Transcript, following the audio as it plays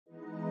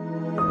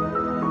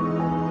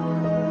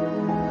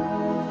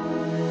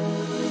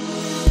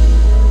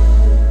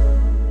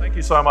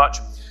you so much.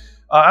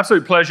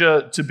 Absolute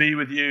pleasure to be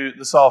with you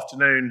this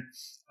afternoon.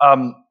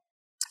 I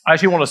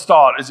actually want to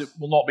start, as it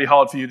will not be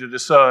hard for you to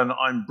discern,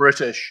 I'm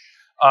British.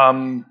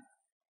 That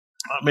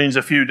means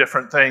a few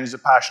different things, a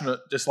passionate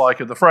dislike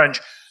of the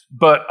French.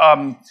 But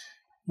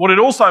what it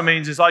also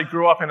means is I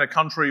grew up in a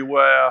country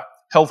where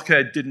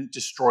healthcare didn't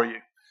destroy you.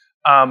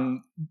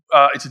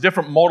 It's a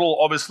different model,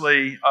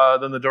 obviously,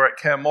 than the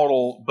direct care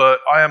model, but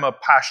I am a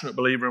passionate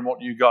believer in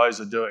what you guys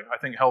are doing. I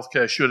think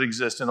healthcare should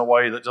exist in a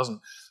way that doesn't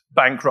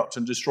bankrupt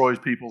and destroys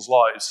people's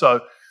lives. So I'm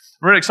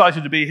really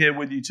excited to be here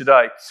with you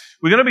today.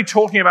 We're going to be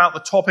talking about the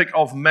topic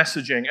of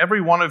messaging.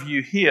 Every one of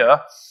you here,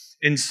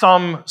 in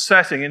some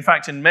setting, in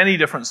fact, in many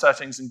different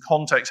settings and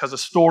contexts, has a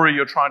story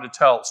you're trying to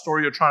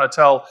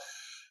tell,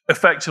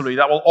 effectively.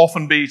 That will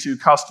often be to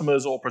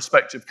customers or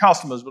prospective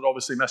customers, but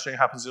obviously messaging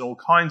happens in all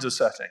kinds of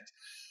settings.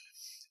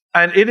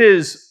 And it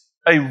is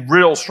a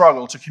real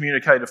struggle to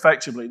communicate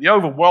effectively. The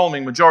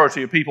overwhelming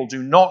majority of people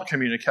do not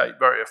communicate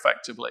very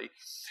effectively.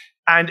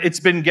 And it's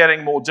been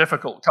getting more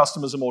difficult.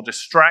 Customers are more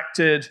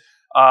distracted.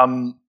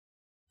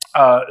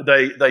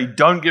 They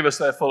don't give us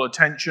their full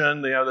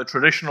attention. The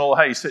traditional,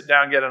 hey, sit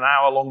down, get an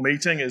hour-long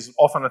meeting is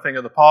often a thing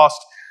of the past.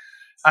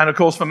 And of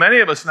course, for many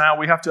of us now,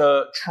 we have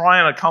to try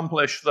and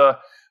accomplish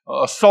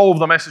solve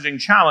the messaging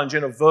challenge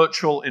in a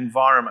virtual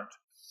environment.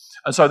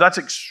 And so that's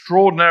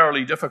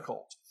extraordinarily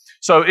difficult.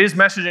 So is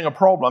messaging a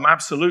problem?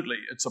 Absolutely,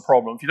 it's a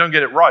problem. If you don't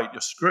get it right,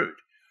 you're screwed.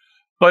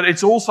 But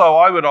it's also,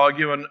 I would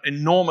argue, an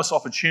enormous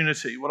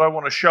opportunity. What I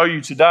want to show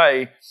you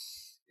today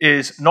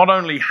is not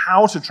only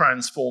how to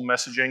transform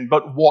messaging,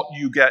 but what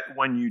you get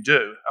when you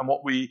do. And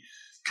what we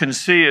can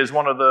see is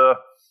one of the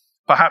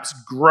perhaps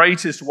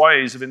greatest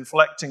ways of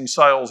inflecting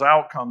sales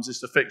outcomes is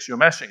to fix your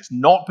messaging. It's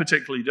not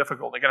particularly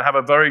difficult. They're going to have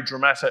a very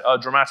dramatic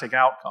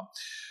outcome.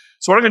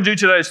 So what I'm going to do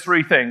today is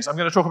three things. I'm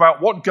going to talk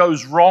about what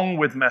goes wrong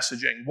with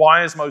messaging.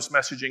 Why is most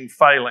messaging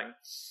failing?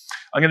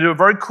 I'm going to do a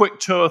very quick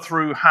tour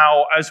through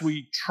how, as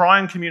we try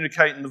and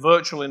communicate in the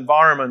virtual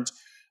environment,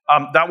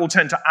 that will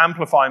tend to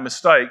amplify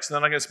mistakes. And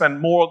then I'm going to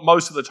spend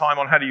most of the time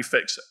on how do you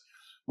fix it.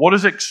 What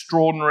does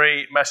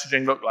extraordinary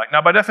messaging look like?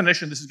 Now, by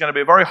definition, this is going to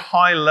be a very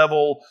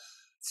high-level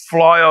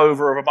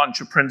flyover of a bunch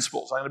of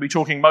principles. I'm going to be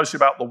talking mostly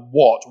about the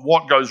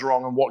what goes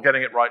wrong and what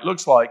getting it right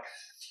looks like.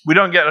 We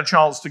don't get a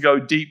chance to go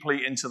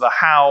deeply into the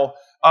how.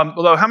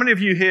 Although, how many of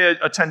you here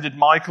attended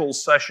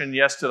Michael's session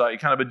yesterday,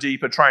 kind of a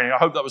deeper training? I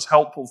hope that was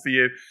helpful for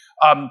you.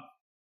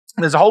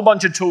 There's a whole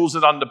bunch of tools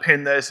that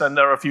underpin this, and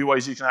there are a few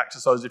ways you can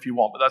access those if you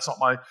want, but that's not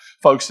my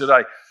focus today.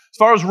 As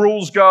far as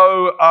rules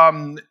go,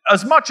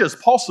 as much as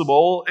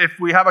possible, if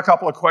we have a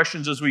couple of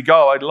questions as we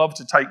go, I'd love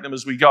to take them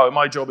as we go.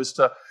 My job is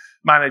to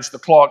manage the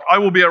clock. I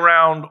will be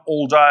around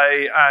all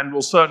day, and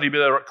we'll certainly be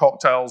there at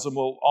cocktails, and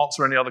we'll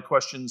answer any other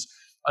questions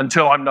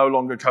until I'm no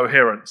longer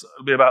coherent.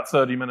 It'll be about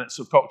 30 minutes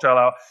of cocktail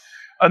hour.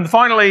 And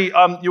finally,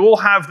 you all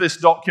have this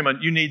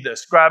document. You need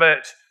this. Grab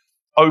it,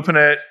 open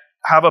it,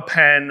 have a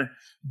pen.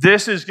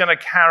 This is going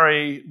to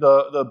carry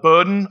the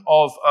burden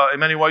of, in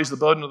many ways, the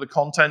burden of the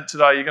content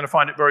today. You're going to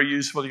find it very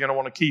useful. You're going to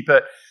want to keep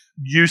it.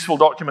 Useful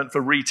document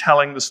for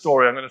retelling the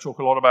story. I'm going to talk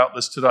a lot about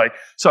this today.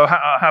 So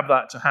have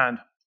that to hand.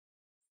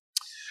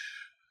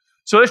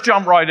 So let's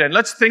jump right in.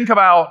 Let's think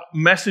about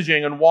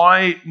messaging and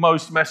why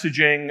most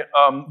messaging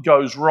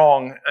goes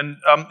wrong. And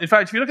in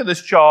fact, if you look at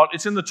this chart,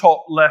 it's in the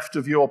top left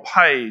of your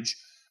page.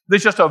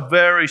 This is just a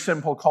very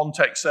simple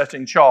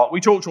context-setting chart.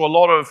 We talk to a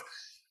lot of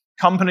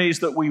companies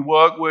that we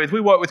work with. We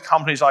work with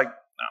companies like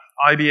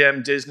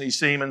IBM, Disney,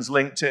 Siemens,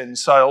 LinkedIn,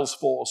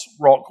 Salesforce,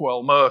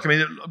 Rockwell, Merck. I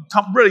mean,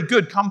 really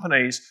good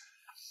companies.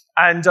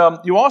 And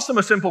you ask them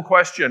a simple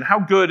question: how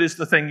good is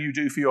the thing you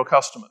do for your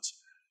customers?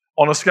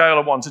 On a scale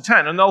of 1 to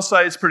 10, and they'll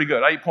say it's pretty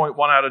good, 8.1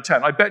 out of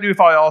 10. I bet you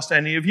if I asked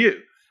any of you,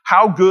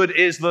 how good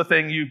is the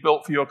thing you've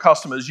built for your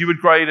customers, you would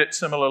grade it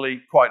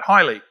similarly quite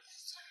highly.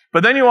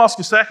 But then you ask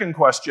a second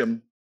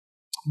question: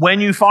 when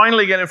you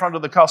finally get in front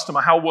of the customer,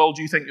 how well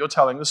do you think you're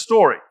telling the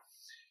story?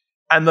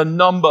 And the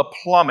number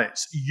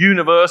plummets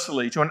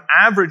universally to an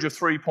average of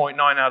 3.9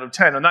 out of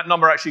 10, and that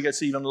number actually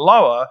gets even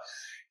lower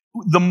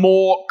the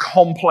more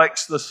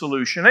complex the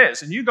solution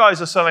is. And you guys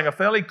are selling a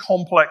fairly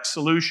complex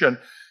solution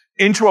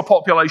into a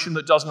population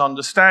that doesn't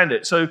understand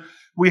it. So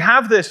we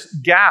have this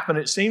gap, and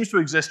it seems to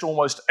exist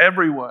almost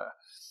everywhere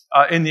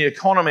in the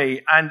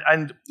economy.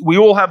 And we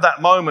all have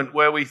that moment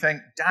where we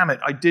think, damn it,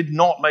 I did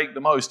not make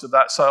the most of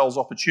that sales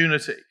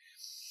opportunity.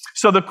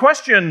 So the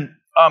question,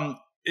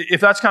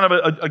 if that's kind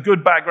of a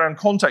good background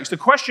context, the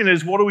question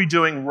is, what are we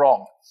doing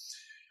wrong?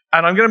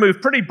 And I'm going to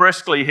move pretty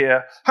briskly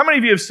here. How many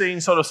of you have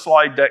seen sort of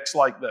slide decks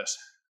like this?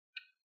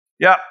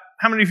 Yeah.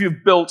 How many of you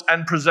have built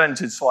and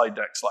presented slide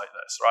decks like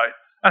this, right?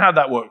 And how'd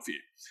that work for you,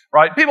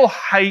 right? People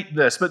hate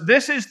this, but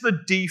this is the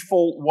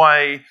default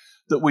way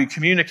that we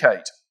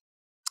communicate.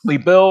 We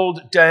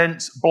build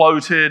dense,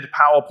 bloated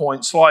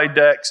PowerPoint slide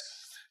decks,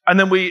 and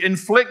then we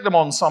inflict them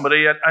on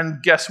somebody,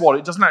 and guess what?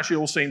 It doesn't actually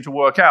all seem to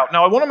work out.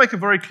 Now, I want to make a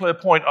very clear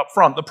point up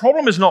front. The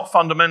problem is not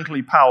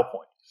fundamentally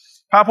PowerPoint.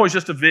 PowerPoint is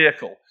just a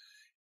vehicle.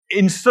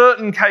 in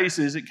certain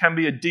cases, it can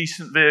be a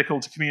decent vehicle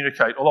to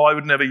communicate, although I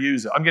would never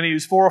use it. I'm going to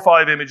use 4 or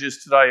 5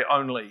 images today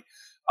only,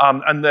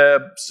 and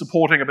they're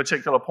supporting a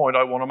particular point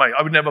I want to make.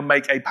 I would never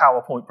make a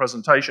PowerPoint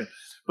presentation.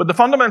 But the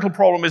fundamental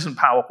problem isn't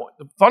PowerPoint.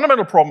 The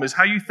fundamental problem is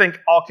how you think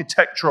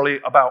architecturally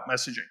about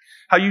messaging,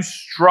 how you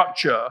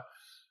structure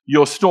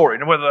your story,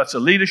 and whether that's a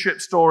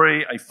leadership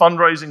story, a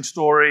fundraising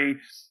story,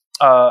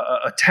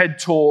 a TED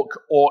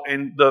talk, or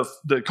in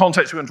the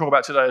context we're going to talk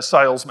about today, a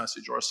sales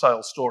message or a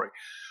sales story.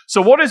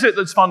 So what is it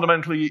that's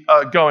fundamentally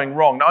going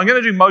wrong? Now, I'm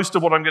going to do most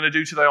of what I'm going to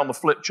do today on the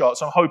flip chart,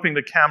 so I'm hoping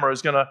the camera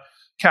is going to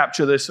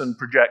capture this and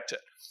project it.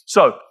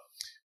 So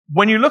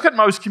when you look at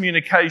most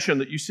communication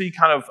that you see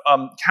kind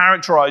of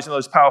characterized in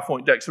those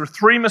PowerPoint decks, there are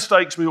 3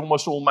 mistakes we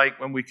almost all make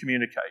when we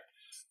communicate.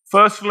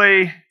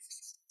 Firstly,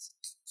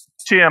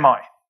 TMI.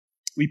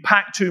 We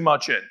pack too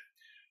much in.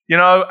 You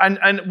know,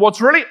 and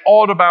what's really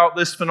odd about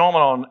this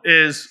phenomenon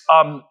is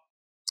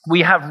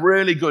we have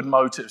really good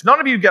motives. None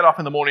of you get up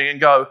in the morning and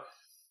go,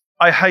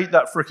 I hate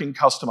that freaking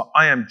customer.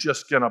 I am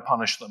just going to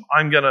punish them.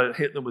 I'm going to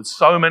hit them with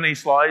so many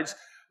slides,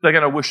 they're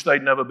going to wish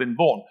they'd never been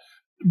born.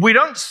 We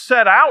don't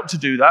set out to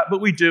do that, but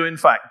we do, in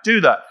fact,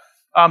 do that.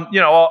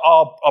 You know,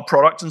 our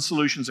product and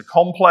solutions are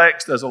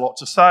complex. There's a lot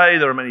to say.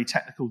 There are many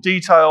technical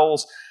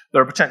details.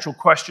 There are potential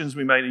questions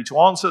we may need to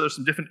answer. There's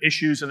some different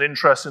issues and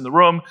interests in the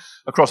room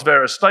across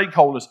various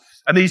stakeholders.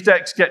 And these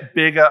decks get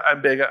bigger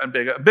and bigger and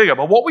bigger and bigger.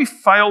 But what we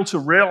fail to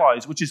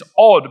realize, which is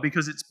odd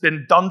because it's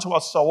been done to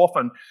us so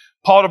often,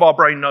 part of our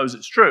brain knows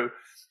it's true,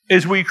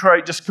 is we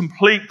create just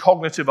complete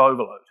cognitive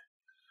overload.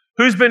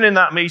 Who's been in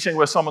that meeting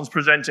where someone's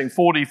presenting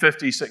 40,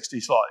 50,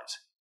 60 slides?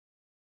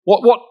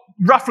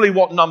 Roughly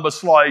what number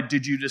slide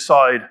did you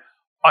decide,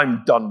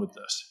 I'm done with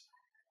this?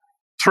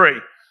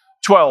 3,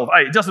 12,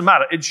 8, it doesn't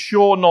matter. It's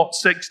sure not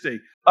 60.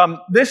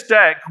 This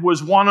deck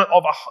was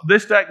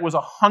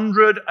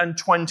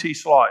 120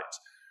 slides.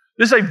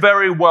 This is a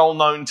very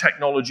well-known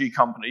technology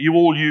company. You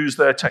all use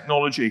their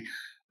technology.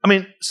 I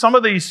mean, some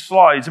of these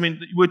slides, I mean,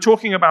 we're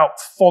talking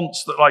about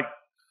fonts that like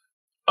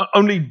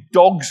only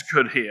dogs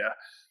could hear.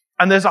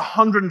 And there's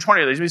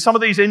 120 of these. I mean, some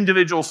of these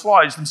individual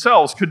slides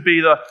themselves could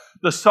be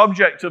the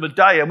subject of a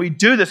day. And we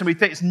do this and we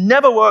think it's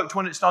never worked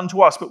when it's done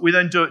to us, but we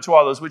then do it to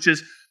others, which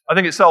is, I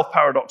think, itself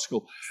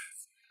paradoxical.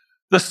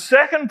 The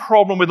second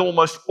problem with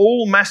almost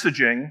all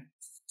messaging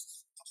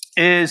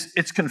is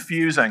it's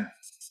confusing.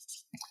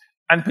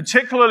 And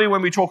particularly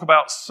when we talk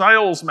about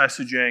sales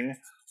messaging,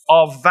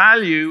 our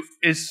value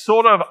is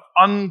sort of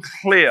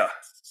unclear.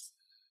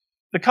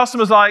 The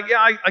customer's like,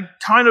 yeah,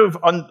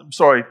 I'm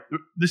sorry,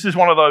 this is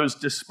one of those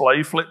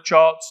display flip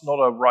charts, not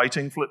a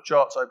writing flip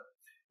chart, so it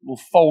will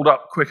fold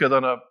up quicker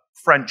than a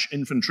French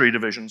infantry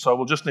division, so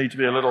we'll just need to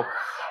be a little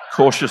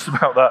cautious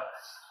about that.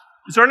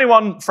 Is there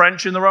anyone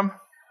French in the room?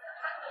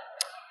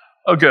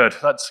 Oh, good,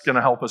 that's going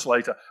to help us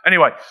later.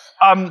 Anyway,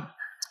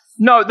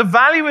 no, the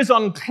value is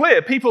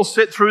unclear. People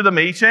sit through the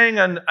meeting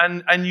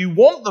and you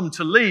want them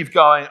to leave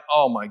going,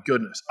 oh my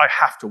goodness, I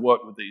have to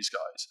work with these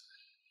guys.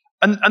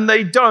 And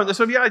they don't. They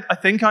say, yeah, I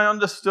think I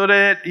understood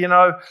it, you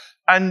know.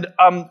 And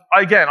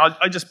again,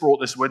 I just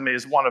brought this with me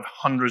as one of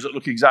hundreds that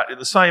look exactly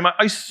the same.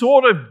 I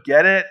sort of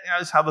get it. You know,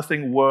 this is how the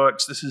thing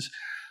works. This is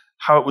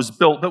how it was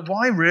built. But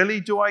why really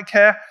do I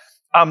care?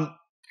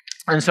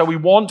 And so we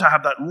want to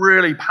have that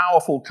really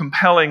powerful,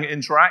 compelling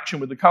interaction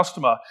with the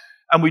customer,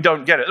 and we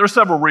don't get it. There are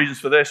several reasons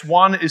for this.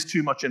 One is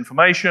too much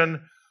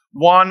information.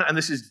 One, and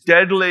this is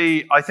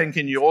deadly, I think,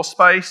 in your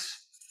space,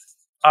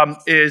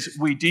 is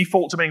we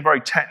default to being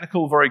very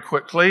technical very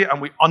quickly,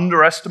 and we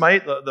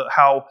underestimate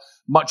how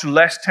much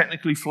less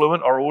technically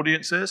fluent our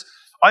audience is.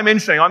 I'm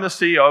interesting. I'm the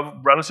CEO of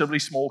a relatively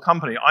small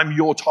company. I'm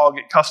your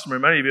target customer,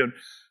 many of you. And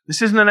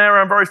this isn't an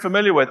area I'm very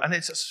familiar with, and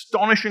it's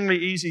astonishingly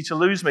easy to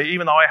lose me,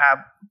 even though I have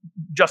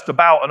just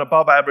about an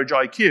above average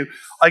IQ.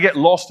 I get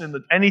lost in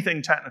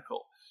anything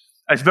technical.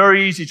 It's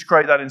very easy to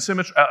create that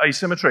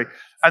asymmetry.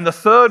 And the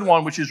third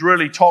one, which is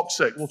really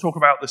toxic, we'll talk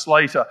about this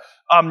later,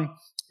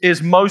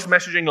 is most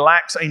messaging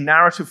lacks a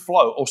narrative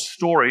flow or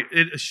story.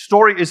 A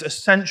story is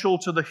essential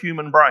to the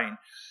human brain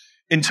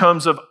in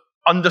terms of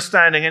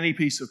understanding any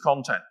piece of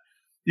content.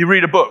 You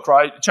read a book,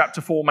 right?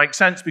 Chapter 4 makes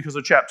sense because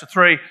of chapter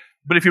 3,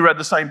 but if you read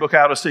the same book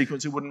out of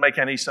sequence, it wouldn't make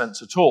any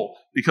sense at all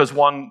because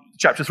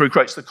chapter 3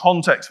 creates the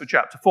context for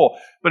chapter 4.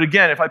 But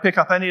again, if I pick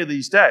up any of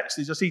these decks,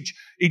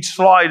 each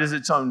slide is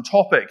its own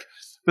topic,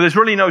 but there's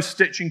really no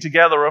stitching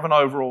together of an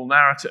overall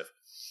narrative.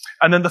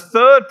 And then the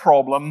third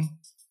problem,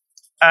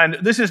 and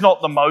this is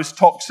not the most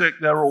toxic,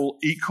 they're all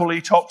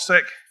equally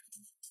toxic,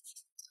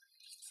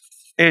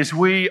 is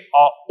we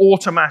are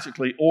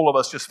automatically, all of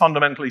us, just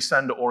fundamentally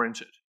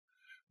sender-oriented.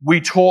 We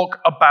talk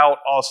about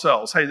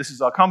ourselves. Hey, this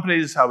is our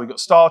company, this is how we got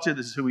started,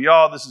 this is who we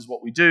are, this is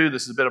what we do,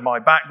 this is a bit of my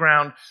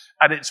background.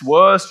 At its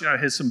worst, you know,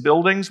 here's some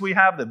buildings we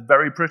have, they're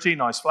very pretty,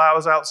 nice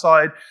flowers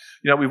outside,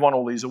 you know, we've won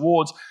all these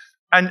awards.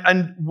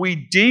 And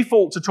we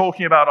default to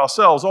talking about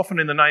ourselves, often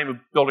in the name of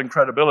building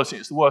credibility.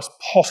 It's the worst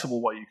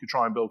possible way you could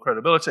try and build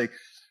credibility.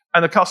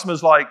 And the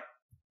customer's like,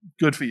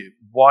 good for you.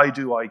 Why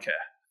do I care?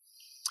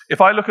 If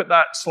I look at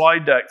that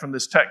slide deck from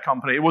this tech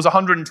company, it was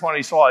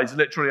 120 slides.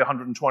 Literally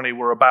 120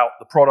 were about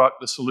the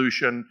product, the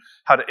solution,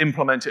 how to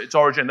implement it, its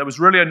origin. There was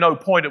really no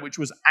point at which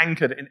was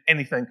anchored in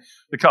anything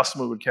the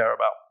customer would care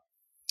about.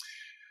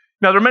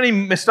 Now, there are many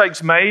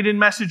mistakes made in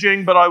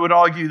messaging, but I would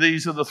argue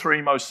these are the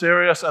three most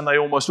serious, and they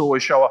almost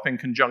always show up in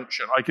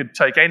conjunction. I could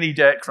take any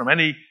deck from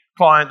any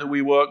client that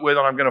we work with,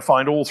 and I'm going to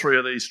find all three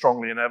of these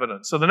strongly in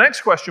evidence. So the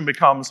next question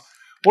becomes,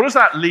 what does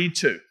that lead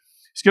to?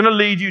 It's going to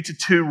lead you to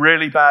two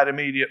really bad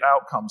immediate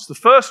outcomes. The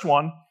first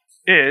one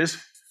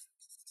is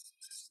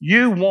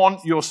you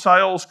want your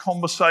sales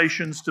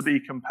conversations to be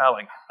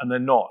compelling, and they're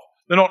not.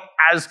 They're not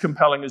as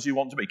compelling as you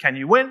want to be. Can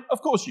you win?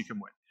 Of course you can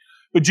win.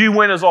 But do you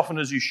win as often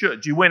as you should?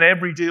 Do you win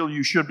every deal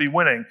you should be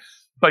winning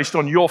based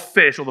on your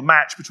fit or the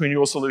match between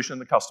your solution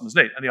and the customer's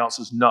need? And the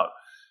answer is no.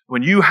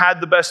 When you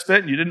had the best fit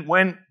and you didn't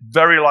win,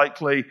 very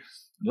likely,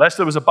 unless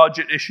there was a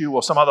budget issue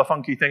or some other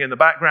funky thing in the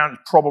background,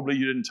 probably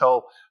you didn't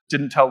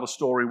tell the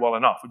story well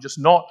enough. We're just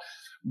not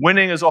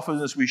winning as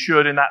often as we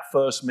should in that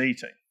first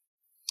meeting.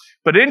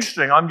 But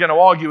interesting, I'm going to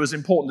argue as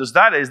important as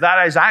that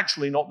is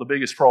actually not the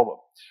biggest problem.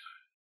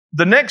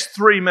 The next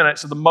 3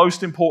 minutes are the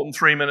most important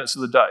 3 minutes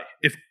of the day.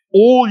 If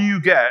all you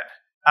get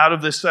out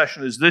of this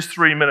session is this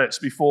 3 minutes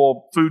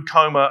before food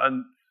coma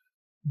and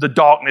the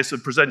darkness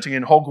of presenting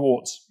in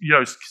Hogwarts,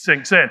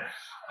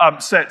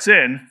 sets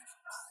in,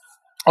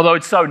 although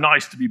it's so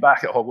nice to be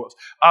back at Hogwarts.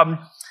 I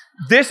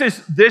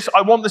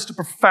want this to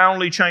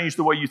profoundly change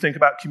the way you think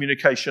about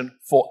communication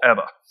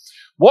forever.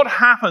 What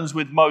happens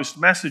with most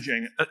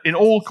messaging, in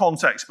all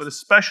contexts, but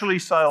especially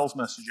sales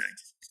messaging,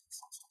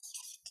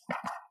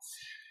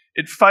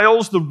 it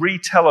fails the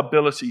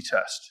retellability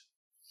test.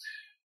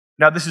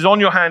 Now, this is on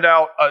your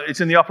handout.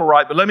 It's in the upper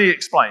right, but let me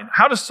explain.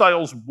 How does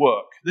sales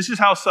work? This is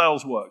how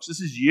sales works.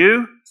 This is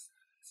you,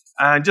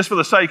 and just for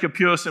the sake of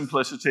pure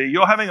simplicity,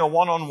 you're having a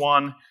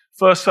one-on-one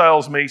first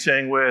sales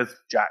meeting with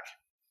Jack,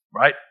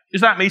 right?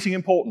 Is that meeting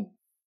important?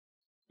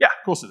 Yeah,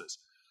 of course it is.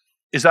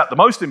 Is that the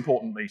most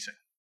important meeting?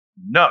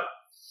 No.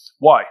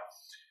 Why?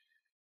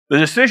 The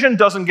decision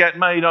doesn't get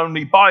made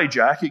only by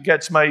Jack, it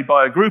gets made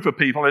by a group of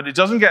people, and it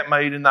doesn't get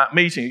made in that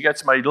meeting, it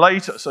gets made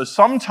later. So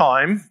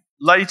sometime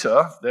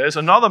later, there's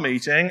another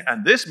meeting,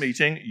 and this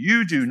meeting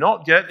you do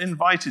not get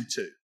invited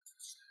to.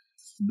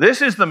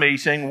 This is the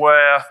meeting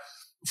where,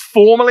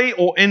 formally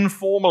or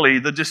informally,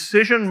 the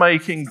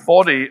decision-making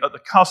body at the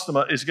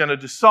customer is going to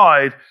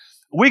decide,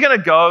 are we going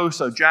to go,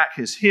 so Jack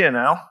is here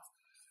now, are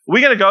we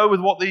going to go with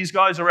what these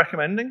guys are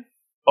recommending?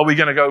 Are we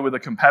going to go with a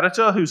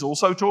competitor who's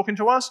also talking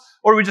to us?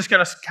 Or are we just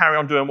going to carry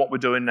on doing what we're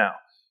doing now?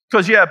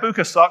 Because, yeah,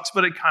 Buka sucks,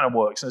 but it kind of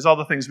works. There's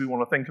other things we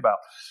want to think about.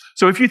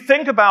 So if you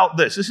think about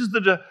this is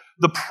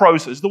the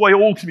process, the way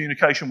all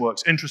communication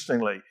works,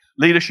 interestingly.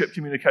 Leadership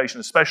communication,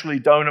 especially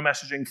donor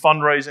messaging,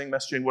 fundraising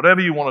messaging, whatever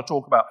you want to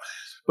talk about.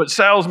 But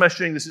sales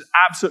messaging, this is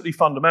absolutely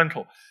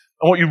fundamental.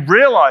 And what you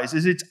realize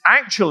is it's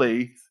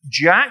actually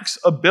Jack's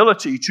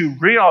ability to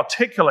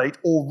re-articulate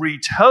or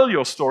retell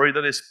your story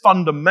that is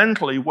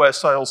fundamentally where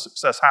sales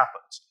success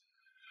happens.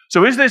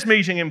 So is this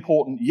meeting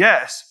important?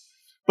 Yes.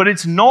 But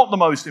it's not the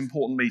most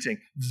important meeting.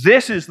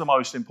 This is the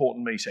most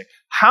important meeting.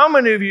 How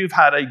many of you have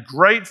had a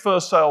great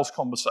first sales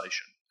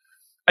conversation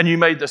and you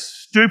made the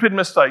stupid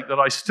mistake that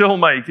I still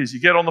make is you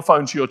get on the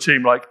phone to your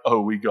team like,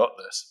 oh, we got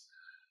this.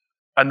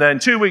 And then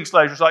 2 weeks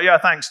later, it's like, yeah,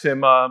 thanks,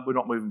 Tim, we're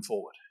not moving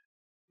forward.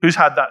 Who's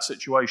had that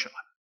situation?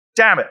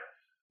 Damn it.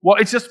 Well,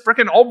 it's just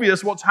freaking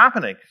obvious what's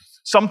happening.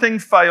 Something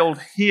failed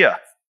here.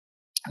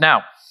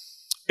 Now,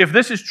 if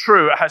this is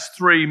true, it has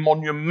three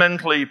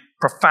monumentally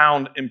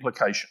profound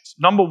implications.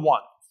 Number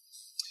one,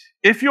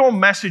 if your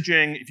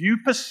messaging, if you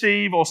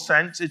perceive or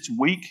sense it's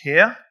weak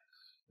here,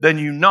 then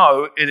you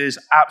know it is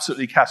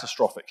absolutely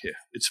catastrophic here.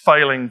 It's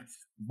failing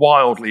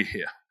wildly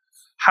here.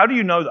 How do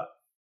you know that?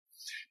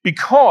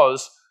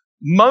 Because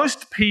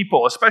most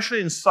people, especially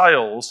in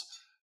sales,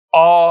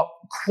 are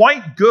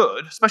quite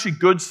good, especially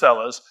good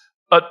sellers,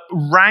 at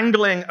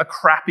wrangling a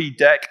crappy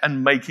deck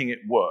and making it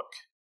work.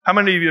 How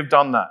many of you have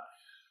done that?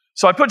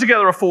 So I put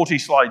together a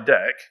 40-slide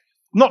deck.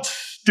 I'm not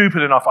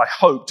stupid enough, I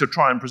hope, to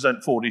try and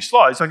present 40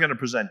 slides. I'm going to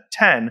present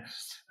 10.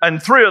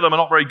 And 3 of them are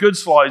not very good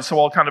slides, so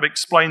I'll kind of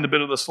explain the bit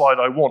of the slide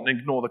I want and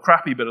ignore the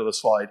crappy bit of the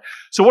slide.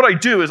 So what I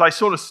do is I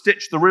sort of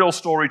stitch the real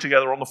story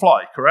together on the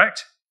fly,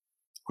 correct?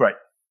 Great.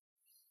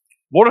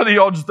 What are the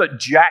odds that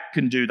Jack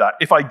can do that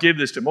if I give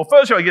this to him? Well,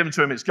 first if I give it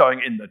to him, it's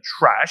going in the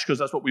trash, because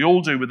that's what we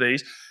all do with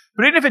these.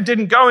 But even if it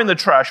didn't go in the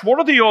trash, what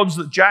are the odds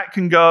that Jack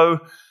can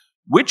go,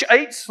 which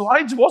 8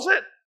 slides was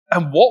it?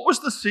 And what was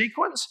the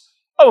sequence?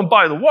 Oh, and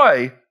by the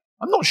way,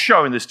 I'm not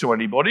showing this to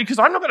anybody because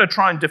I'm not going to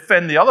try and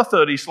defend the other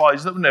 30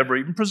 slides that were never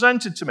even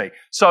presented to me.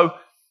 So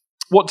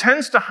what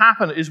tends to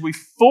happen is we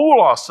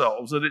fool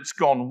ourselves that it's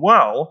gone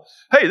well.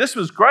 Hey, this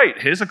was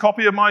great. Here's a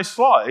copy of my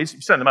slides.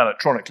 You send them out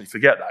electronically.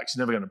 Forget that because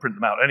you're never going to print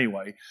them out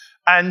anyway.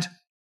 And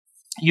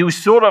you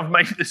sort of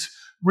make this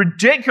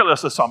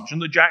ridiculous assumption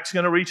that Jack's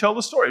going to retell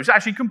the story. It was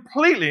actually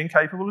completely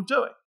incapable of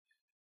doing.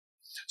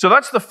 So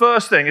that's the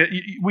first thing.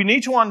 We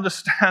need to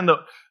understand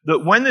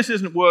that when this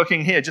isn't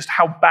working here, just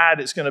how bad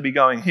it's going to be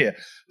going here.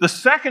 The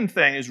second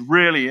thing is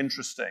really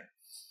interesting.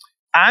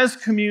 As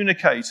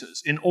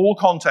communicators in all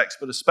contexts,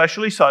 but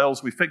especially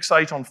sales, we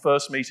fixate on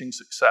first meeting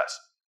success.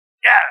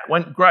 Yeah, it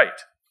went great.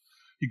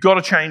 You've got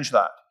to change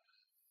that.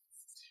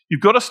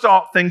 You've got to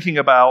start thinking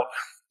about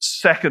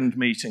second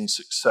meeting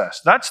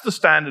success. That's the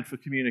standard for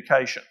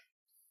communication.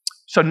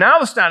 So now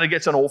the standard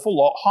gets an awful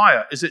lot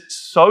higher. Is it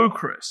so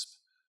crisp,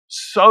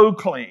 so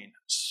clean,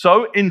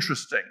 so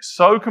interesting,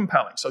 so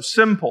compelling, so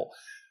simple,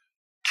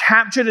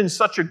 captured in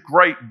such a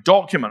great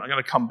document, I'm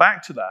going to come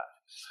back to that,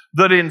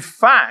 that in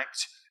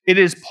fact, it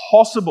is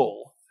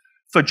possible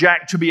for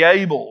Jack to be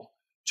able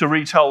to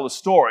retell the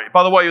story.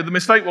 By the way, the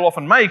mistake we'll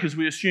often make is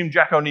we assume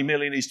Jack only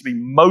merely needs to be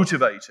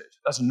motivated.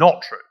 That's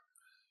not true.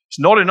 It's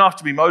not enough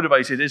to be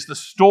motivated. It's the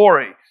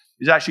story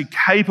is actually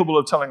capable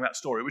of telling that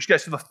story, which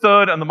gets to the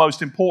third and the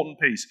most important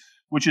piece,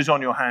 which is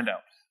on your handout.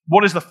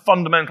 What is the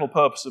fundamental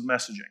purpose of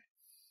messaging?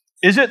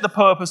 Is it the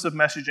purpose of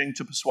messaging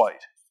to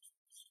persuade?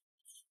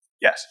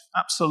 Yes,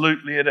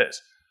 absolutely it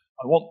is.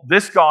 I want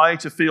this guy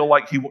to feel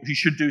like he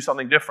should do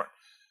something different.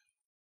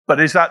 But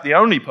is that the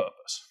only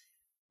purpose?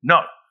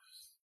 No.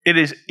 It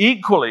is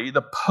equally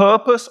the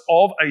purpose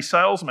of a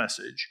sales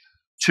message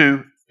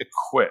to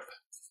equip.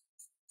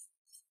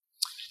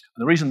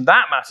 And the reason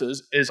that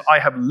matters is I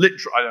have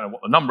literally, I don't know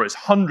what the number is,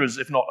 hundreds,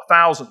 if not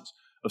thousands,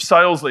 of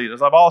sales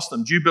leaders. I've asked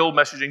them, do you build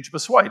messaging to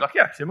persuade? Like,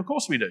 yeah, Tim, of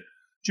course we do. Do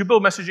you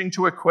build messaging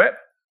to equip?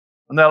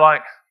 And they're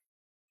like,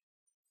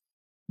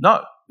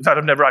 no. In fact,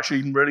 I've never actually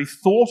even really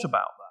thought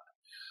about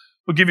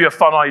that. We'll give you a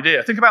fun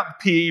idea. Think about the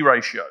PE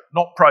ratio,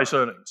 not price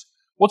earnings.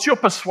 What's your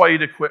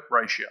persuade-equip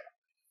ratio?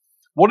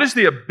 What is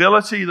the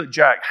ability that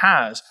Jack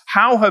has?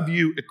 How have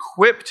you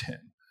equipped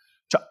him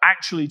to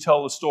actually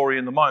tell the story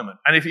in the moment?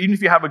 And even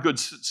if you have a good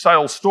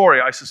sales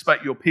story, I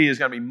suspect your P is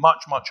going to be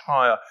much, much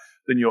higher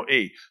than your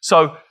E.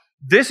 So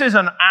this is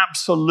an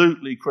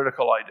absolutely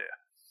critical idea.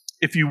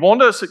 If you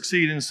want to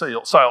succeed in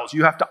sales,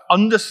 you have to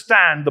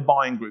understand the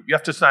buying group. You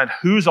have to understand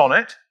who's on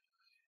it,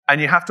 and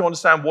you have to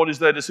understand what is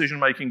their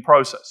decision-making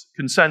process,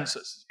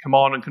 consensus,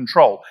 command and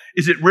control.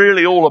 Is it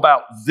really all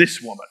about this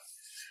woman?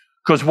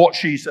 Because what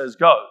she says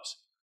goes.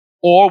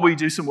 Or we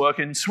do some work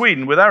in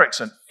Sweden with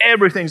Ericsson.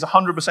 Everything's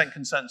 100%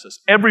 consensus.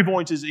 Every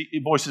voice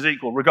is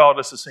equal,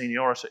 regardless of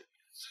seniority.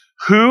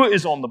 Who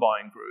is on the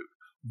buying group?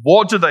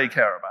 What do they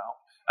care about?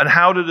 And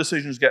how do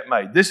decisions get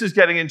made? This is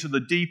getting into the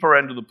deeper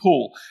end of the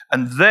pool.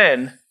 And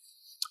then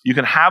you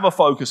can have a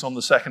focus on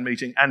the second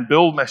meeting and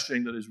build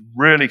messaging that is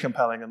really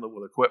compelling and that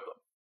will equip them.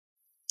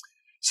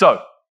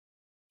 So,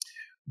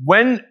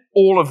 when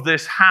all of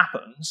this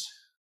happens,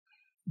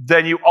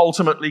 then you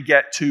ultimately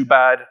get two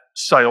bad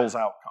sales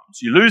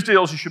outcomes. You lose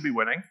deals you should be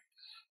winning,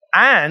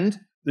 and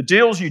the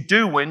deals you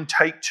do win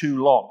take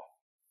too long.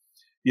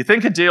 You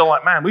think a deal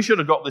like, man, we should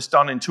have got this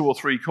done in 2 or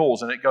 3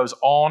 calls, and it goes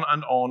on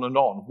and on and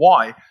on.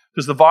 Why?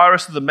 Because the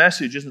virus of the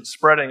message isn't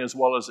spreading as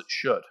well as it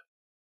should.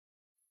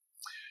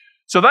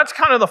 So that's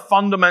kind of the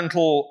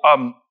fundamental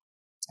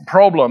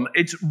problem.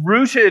 It's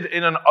rooted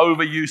in an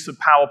overuse of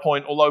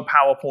PowerPoint, although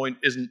PowerPoint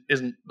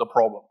isn't the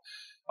problem.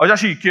 I was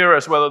actually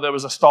curious whether there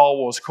was a Star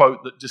Wars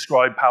quote that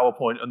described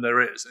PowerPoint, and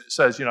there is. It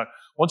says,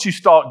 once you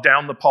start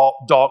down the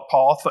dark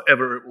path,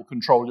 forever it will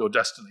control your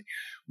destiny.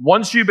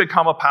 Once you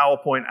become a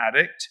PowerPoint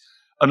addict,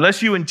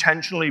 unless you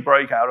intentionally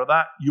break out of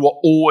that, you are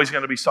always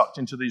going to be sucked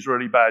into these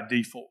really bad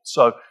defaults.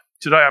 So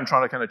today I'm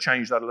trying to kind of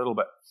change that a little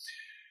bit.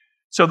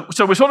 So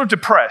we're sort of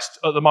depressed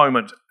at the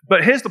moment.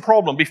 But here's the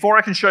problem. Before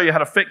I can show you how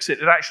to fix it,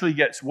 it actually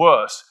gets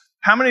worse.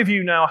 How many of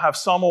you now have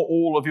some or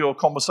all of your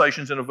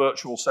conversations in a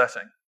virtual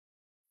setting?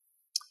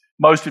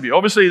 Most of you.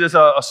 Obviously, there's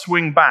a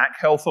swing back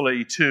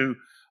healthily to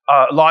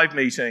live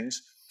meetings.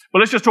 But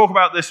let's just talk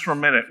about this for a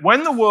minute.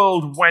 When the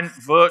world went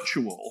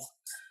virtual,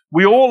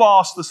 we all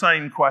asked the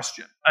same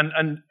question.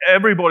 And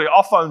everybody,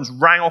 our phones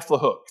rang off the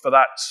hook for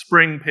that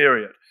spring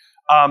period.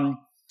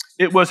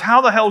 It was, how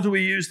the hell do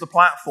we use the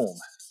platform?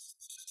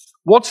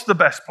 What's the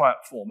best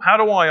platform? How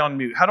do I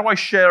unmute? How do I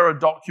share a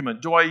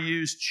document? Do I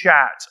use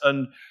chat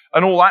and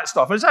all that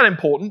stuff? Is that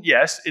important?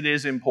 Yes, it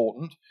is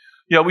important.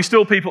 We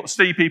still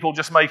see people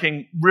just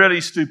making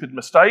really stupid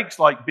mistakes,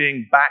 like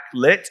being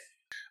backlit.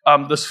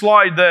 The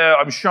slide there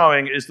I'm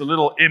showing is the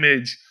little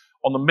image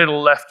on the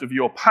middle left of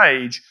your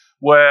page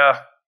where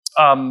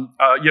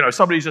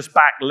somebody's just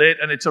backlit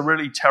and it's a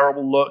really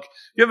terrible look.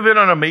 You ever been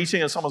on a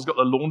meeting and someone's got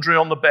the laundry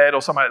on the bed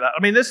or something like that?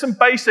 I mean, there's some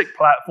basic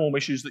platform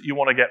issues that you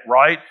want to get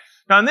right.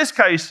 Now, in this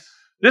case,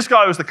 this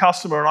guy was the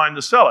customer and I'm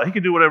the seller. He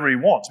can do whatever he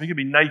wants. He can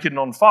be naked and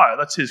on fire.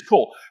 That's his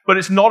call. But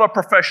it's not a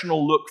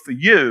professional look for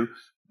you.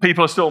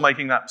 People are still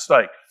making that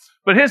mistake.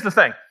 But here's the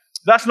thing.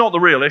 That's not the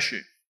real issue.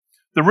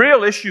 The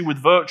real issue with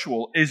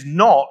virtual is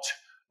not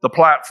the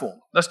platform.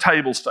 That's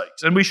table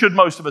stakes. And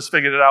most of us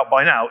figured it out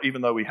by now,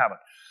 even though we haven't.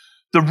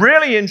 The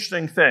really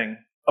interesting thing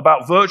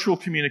about virtual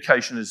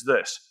communication is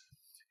this.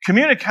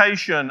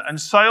 Communication, and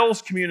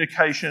sales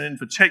communication in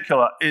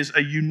particular, is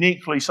a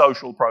uniquely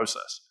social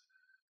process.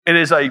 It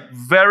is a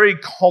very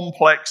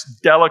complex,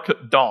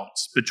 delicate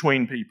dance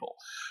between people.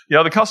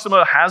 The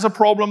customer has a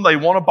problem they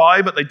want to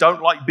buy, but they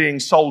don't like being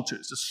sold to.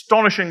 It's an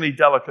astonishingly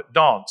delicate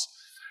dance.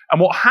 And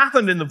what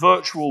happened in the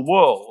virtual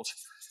world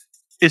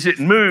is it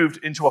moved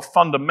into a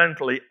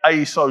fundamentally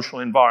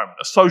asocial environment,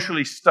 a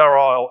socially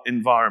sterile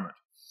environment.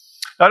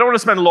 Now, I don't want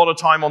to spend a lot of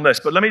time on this,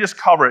 but let me just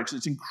cover it because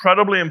it's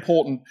incredibly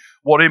important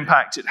what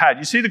impact it had.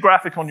 You see the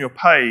graphic on your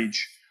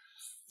page.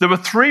 There were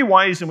 3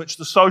 ways in which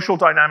the social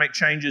dynamic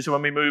changes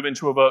when we move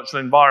into a virtual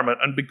environment.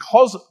 And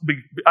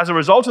as a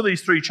result of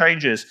these 3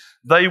 changes,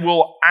 they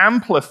will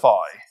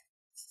amplify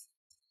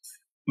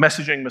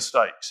messaging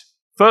mistakes.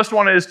 First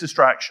one is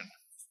distraction.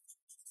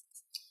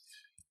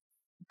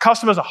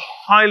 Customers are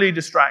highly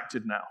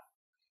distracted now.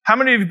 How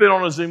many of you have been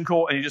on a Zoom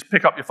call and you just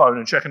pick up your phone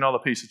and check another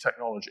piece of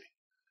technology?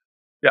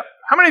 Yeah.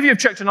 How many of you have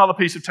checked another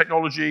piece of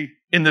technology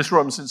in this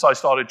room since I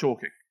started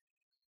talking?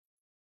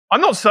 I'm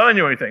not selling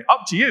you anything.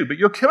 Up to you, but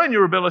you're killing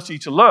your ability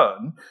to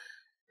learn.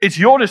 It's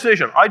your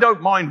decision. I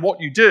don't mind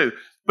what you do.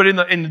 But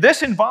in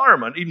this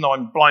environment, even though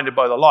I'm blinded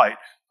by the light,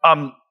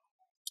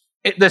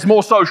 there's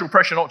more social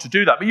pressure not to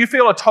do that. But you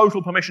feel a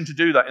total permission to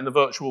do that in the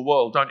virtual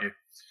world, don't you?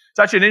 It's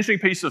actually an interesting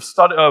piece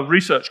of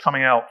research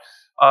coming out.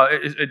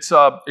 It's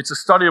a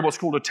study of what's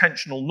called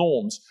attentional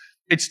norms.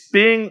 It's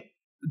being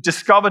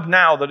discovered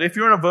now that if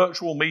you're in a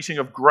virtual meeting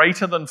of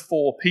greater than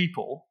 4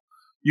 people,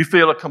 you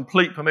feel a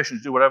complete permission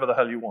to do whatever the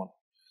hell you want.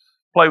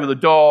 Play with a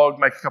dog,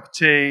 make a cup of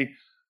tea,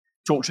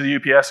 talk to the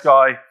UPS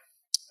guy.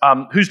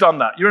 Who's done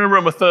that? You're in a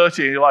room of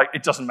 30 and you're like,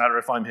 it doesn't matter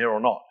if I'm here or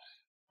not.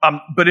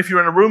 But if you're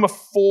in a room of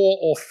 4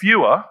 or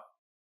fewer,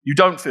 you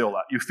don't feel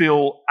that. You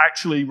feel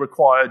actually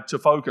required to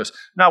focus.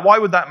 Now, why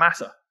would that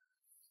matter?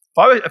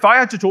 If I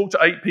had to talk to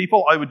 8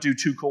 people, I would do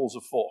 2 calls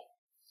of 4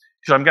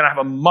 because I'm going to have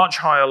a much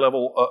higher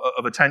level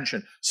of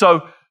attention.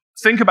 So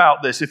think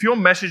about this. If your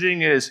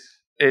messaging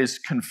is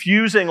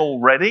confusing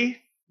already,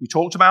 we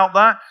talked about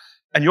that,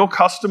 and your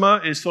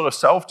customer is sort of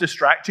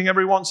self-distracting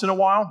every once in a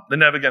while, they're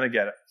never going to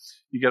get it.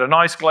 You get a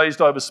nice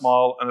glazed over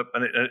smile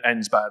and it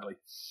ends badly.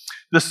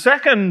 The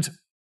second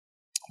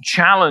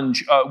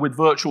challenge with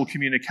virtual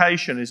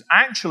communication is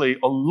actually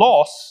a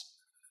loss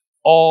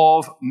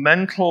of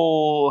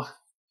mental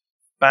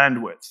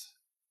bandwidth.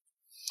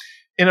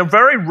 In a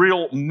very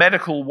real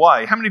medical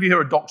way. How many of you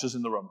here are doctors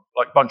in the room?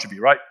 Like a bunch of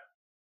you, right?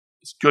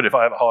 It's good if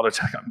I have a heart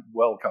attack, I'm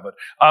well covered.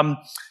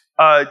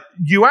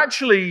 You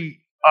actually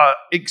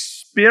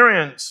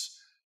experience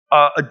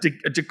a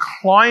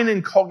decline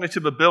in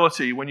cognitive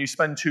ability when you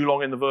spend too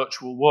long in the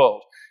virtual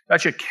world. It's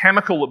actually a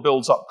chemical that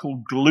builds up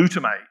called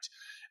glutamate.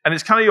 And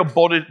it's kind of your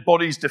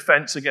body's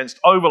defense against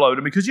overload.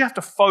 And because you have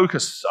to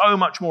focus so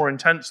much more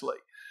intensely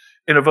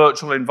in a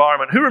virtual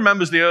environment. Who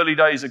remembers the early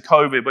days of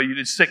COVID where you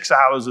did 6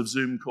 hours of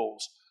Zoom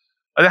calls?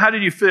 And how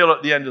did you feel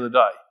at the end of the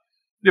day?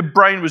 Your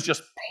brain was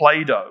just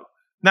Play-Doh.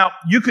 Now,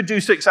 you could do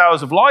 6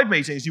 hours of live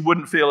meetings, you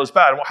wouldn't feel as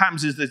bad. And what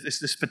happens is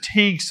this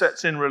fatigue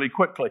sets in really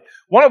quickly.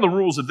 One of the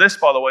rules of this,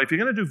 by the way, if you're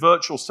going to do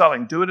virtual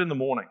selling, do it in the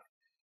morning.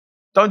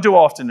 Don't do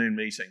afternoon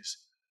meetings.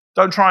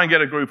 Don't try and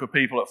get a group of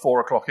people at 4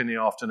 o'clock in the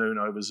afternoon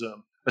over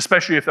Zoom,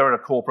 especially if they're in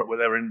a corporate where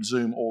they're in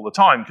Zoom all the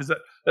time, because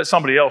let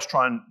somebody else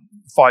try and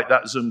fight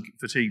that Zoom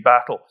fatigue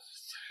battle.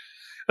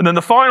 And then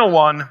the final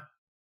one,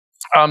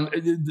 none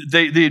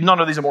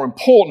of these are more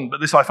important, but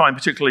this I find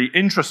particularly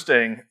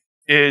interesting,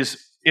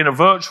 is in a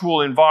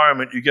virtual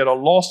environment, you get a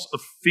loss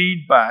of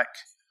feedback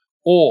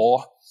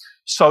or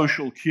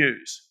social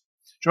cues.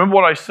 Do you remember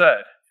what I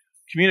said?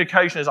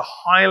 Communication is a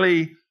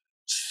highly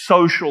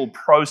social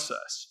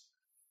process.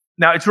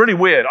 Now, it's really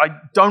weird. I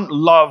don't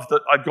love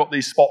that I've got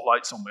these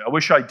spotlights on me. I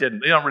wish I didn't.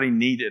 They don't really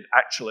need it,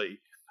 actually.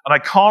 And I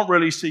can't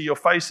really see your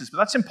faces. But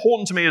that's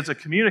important to me as a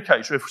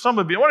communicator. If one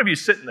of you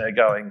is sitting there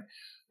going,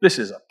 this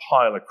is a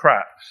pile of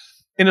crap.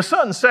 In a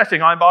certain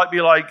setting, I might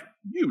be like,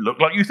 you look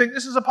like you think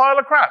this is a pile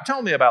of crap.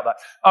 Tell me about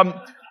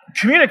that.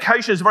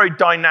 Communication is a very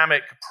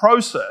dynamic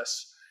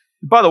process.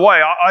 By the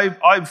way,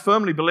 I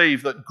firmly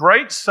believe that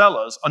great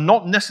sellers are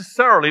not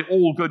necessarily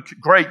all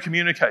great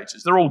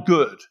communicators. They're all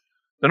good.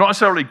 They're not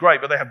necessarily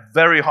great, but they have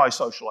very high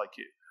social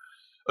IQ.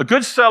 A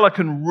good seller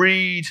can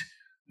read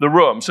the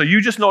room. So you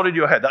just nodded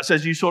your head. That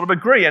says you sort of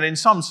agree. And in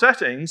some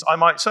settings, I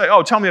might say,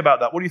 oh, tell me about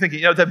that. What are you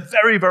thinking? They're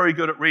very, very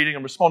good at reading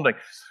and responding.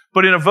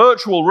 But in a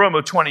virtual room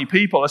of 20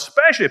 people,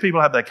 especially if people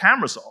have their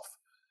cameras off,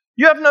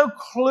 you have no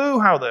clue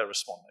how they're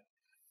responding.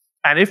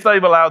 And if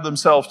they've allowed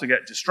themselves to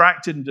get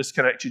distracted and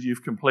disconnected,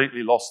 you've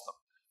completely lost them.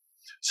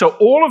 So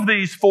all of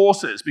these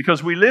forces,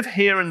 because we live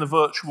here in the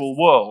virtual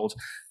world,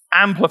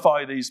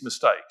 amplify these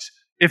mistakes.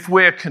 If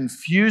we're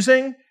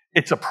confusing,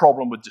 it's a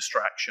problem with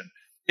distraction.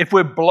 If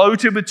we're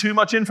bloated with too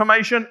much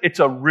information, it's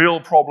a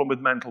real problem with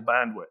mental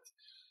bandwidth.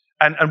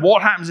 And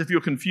what happens if you're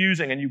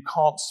confusing and you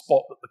can't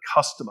spot that the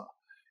customer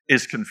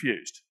is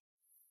confused?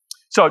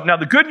 So now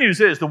the good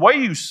news is the way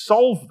you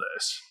solve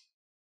this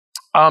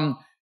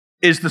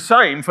is the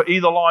same for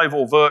either live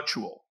or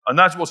virtual. And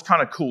that's what's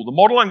kind of cool. The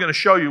model I'm going to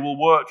show you will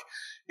work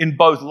in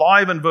both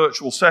live and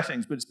virtual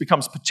settings, but it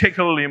becomes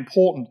particularly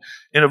important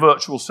in a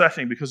virtual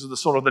setting because of the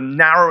sort of the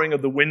narrowing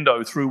of the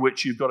window through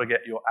which you've got to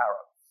get your arrow.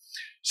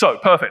 So,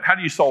 perfect. How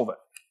do you solve it?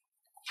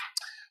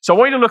 So I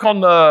want you to look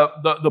on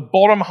the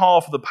bottom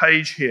half of the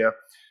page here.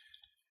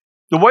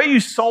 The way you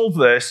solve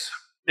this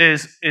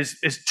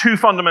is two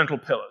fundamental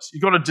pillars.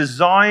 You've got to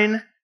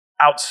design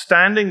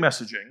outstanding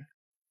messaging,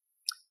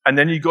 and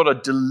then you've got to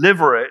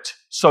deliver it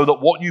so that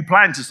what you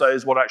plan to say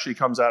is what actually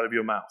comes out of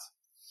your mouth.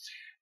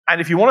 And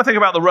if you want to think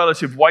about the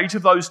relative weight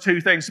of those two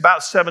things,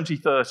 about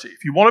 70-30.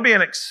 If you want to be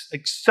an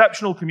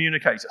exceptional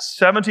communicator,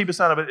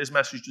 70% of it is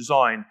message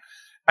design,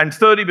 and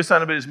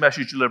 30% of it is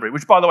message delivery,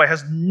 which, by the way,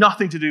 has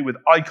nothing to do with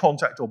eye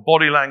contact or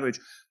body language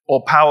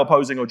or power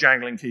posing or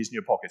jangling keys in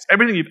your pockets.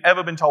 Everything you've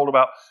ever been told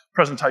about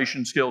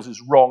presentation skills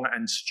is wrong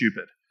and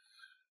stupid.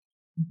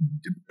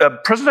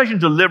 Presentation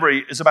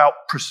delivery is about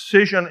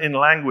precision in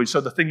language, so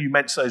the thing you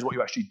meant to say is what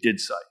you actually did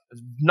say. It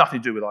has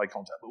nothing to do with eye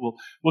contact, but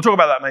we'll talk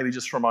about that maybe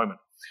just for a moment.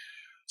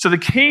 So the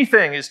key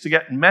thing is to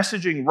get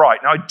messaging right.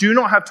 Now, I do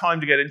not have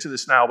time to get into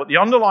this now, but the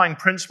underlying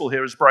principle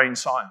here is brain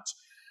science.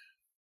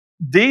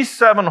 These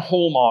 7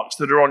 hallmarks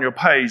that are on your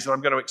page that I'm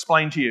going to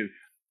explain to you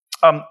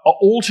are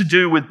all to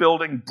do with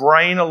building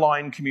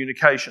brain-aligned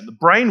communication. The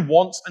brain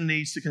wants and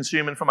needs to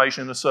consume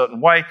information in a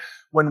certain way.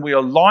 When we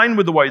align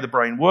with the way the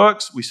brain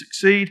works, we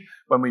succeed.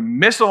 When we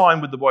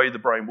misalign with the way the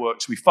brain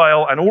works, we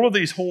fail. And all of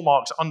these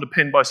hallmarks are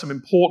underpinned by some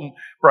important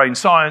brain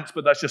science,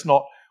 but that's just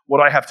not what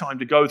I have time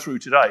to go through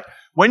today.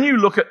 When you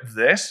look at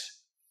this,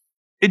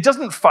 it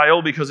doesn't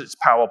fail because it's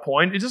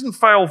PowerPoint. It doesn't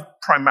fail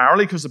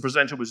primarily because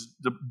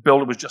the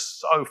builder was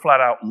just so flat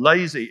out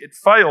lazy. It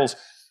fails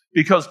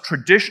because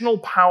traditional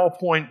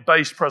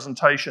PowerPoint-based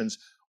presentations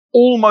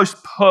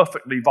almost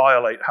perfectly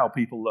violate how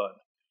people learn.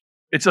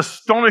 It's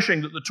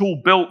astonishing that the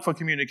tool built for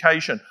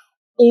communication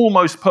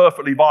almost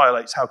perfectly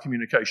violates how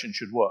communication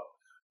should work.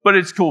 But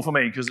it's cool for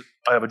me because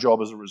I have a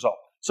job as a result.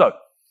 So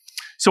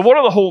what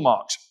are the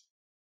hallmarks?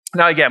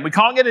 Now, again, we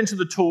can't get into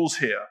the tools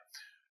here,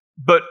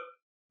 but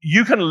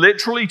you can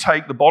literally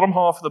take the bottom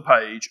half of the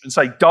page and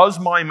say, does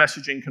my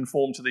messaging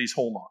conform to these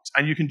hallmarks?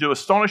 And you can do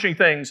astonishing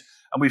things,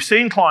 and we've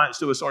seen clients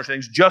do astonishing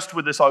things just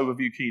with this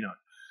overview keynote.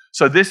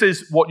 So this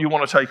is what you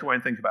want to take away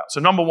and think about.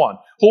 So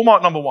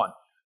hallmark number one,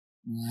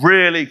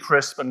 really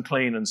crisp and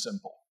clean and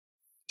simple.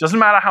 Doesn't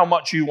matter how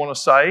much you want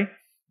to say,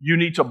 you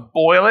need to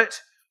boil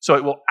it so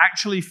it will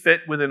actually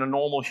fit within a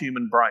normal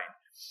human brain.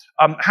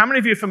 How many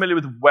of you are familiar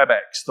with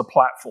WebEx, the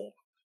platform?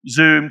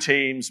 Zoom,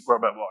 Teams, blah,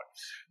 blah, blah.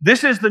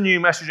 This is the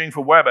new messaging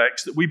for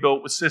WebEx that we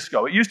built with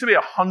Cisco. It used to be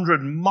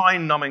 100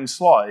 mind-numbing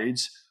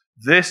slides.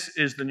 This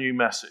is the new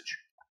message,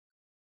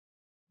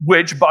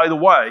 which, by the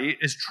way,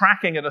 is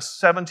tracking at a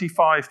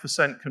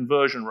 75%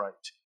 conversion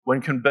rate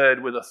when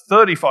compared with a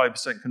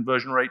 35%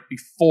 conversion rate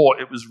before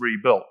it was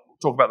rebuilt. We'll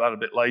talk about that a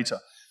bit later.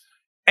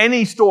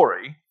 Any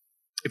story,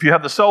 if you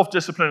have the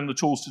self-discipline and the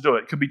tools to do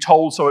it, can be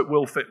told so it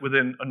will fit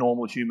within a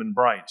normal human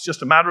brain. It's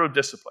just a matter of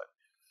discipline.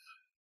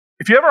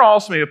 If you ever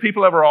ask me, or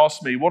people ever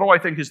ask me, what do I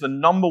think is the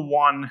number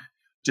one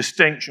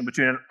distinction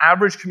between an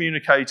average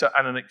communicator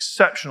and an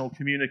exceptional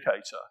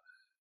communicator,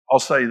 I'll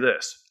say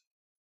this.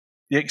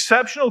 The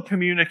exceptional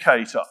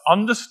communicator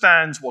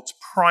understands what's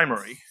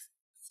primary,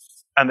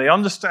 and they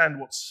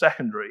understand what's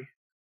secondary,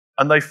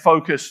 and they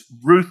focus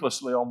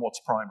ruthlessly on what's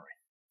primary.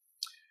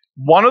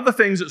 One of the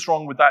things that's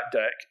wrong with that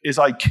deck is,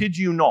 I kid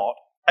you not,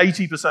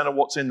 80% of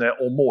what's in there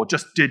or more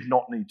just did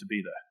not need to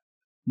be there.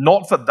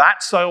 Not for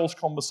that sales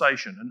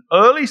conversation. An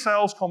early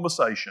sales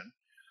conversation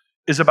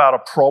is about a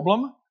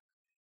problem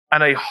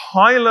and a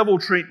high-level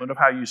treatment of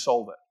how you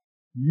solve it.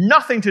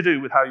 Nothing to do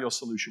with how your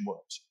solution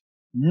works.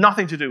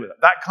 Nothing to do with it.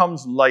 That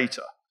comes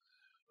later.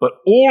 But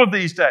all of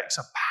these decks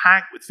are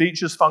packed with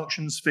features,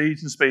 functions,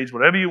 feeds, and speeds,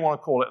 whatever you want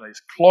to call it, and they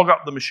just clog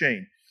up the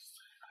machine.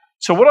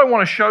 So what I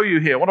want to show you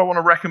here, what I want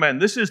to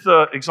recommend, this is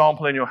the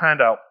example in your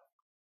handout.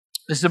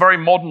 This is a very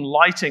modern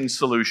lighting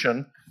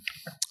solution.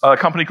 A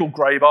company called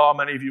Graybar,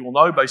 many of you will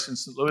know, based in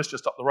St. Louis,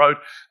 just up the road.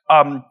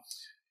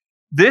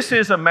 This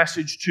is a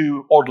message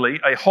to, oddly,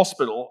 a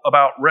hospital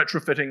about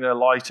retrofitting their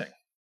lighting.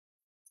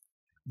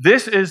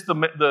 This is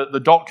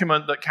the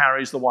document that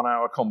carries the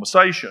 1-hour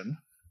conversation.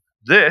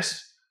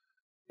 This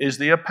is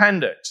the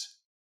appendix.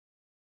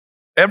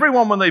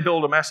 Everyone, when they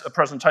build a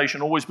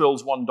presentation, always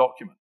builds one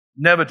document.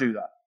 Never do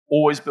that.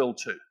 Always build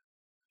two.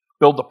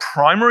 Build the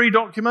primary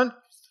document.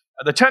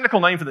 The technical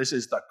name for this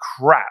is the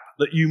crap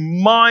that you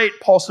might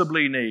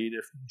possibly need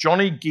if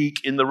Johnny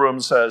Geek in the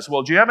room says,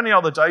 well, do you have any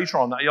other data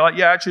on that? You're like,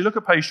 yeah, actually, look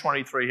at page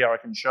 23 here. I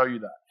can show you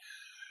that.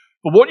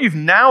 But what you've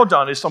now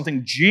done is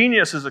something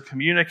genius as a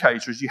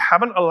communicator, is you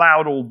haven't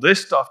allowed all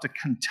this stuff to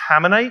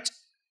contaminate,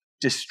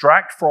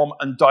 distract from,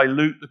 and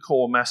dilute the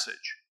core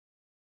message.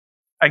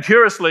 And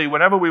curiously,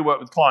 whenever we work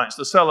with clients,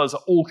 the sellers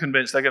are all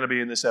convinced they're going to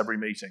be in this every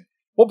meeting.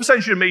 What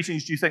percentage of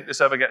meetings do you think this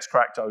ever gets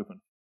cracked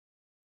open?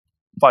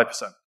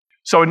 5%.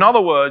 So in other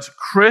words,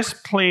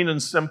 crisp, clean,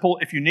 and simple.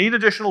 If you need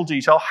additional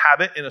detail,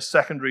 have it in a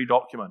secondary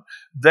document.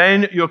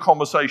 Then your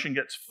conversation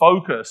gets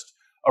focused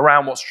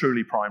around what's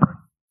truly primary.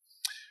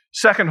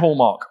 Second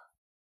hallmark,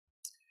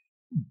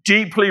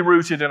 deeply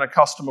rooted in a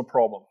customer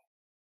problem.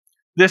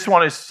 This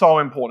one is so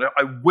important.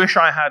 I wish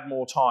I had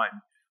more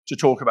time to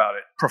talk about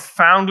it.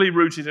 Profoundly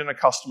rooted in a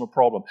customer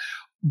problem.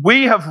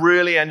 We have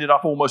really ended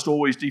up almost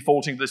always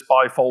defaulting to this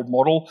bifold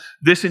model.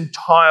 This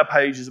entire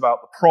page is about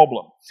the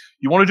problem.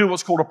 You want to do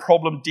what's called a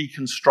problem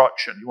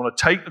deconstruction. You want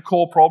to take the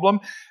core problem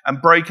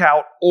and break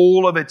out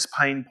all of its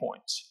pain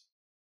points.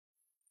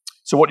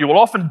 So what you will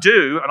often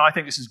do, and I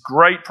think this is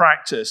great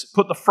practice,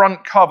 put the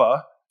front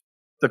cover,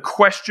 the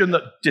question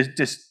that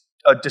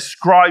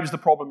describes the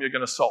problem you're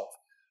going to solve.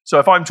 So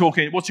if I'm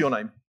talking, what's your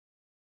name?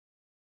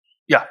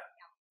 Yeah,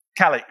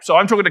 Callie. So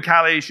I'm talking to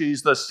Callie.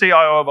 She's the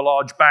CIO of a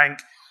large bank.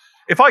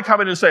 If I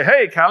come in and say,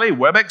 hey, Callie,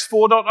 WebEx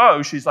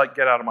 4.0, she's like,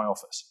 get out of my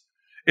office.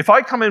 If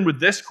I come in with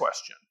this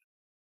question,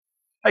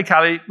 hey,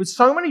 Callie, with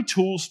so many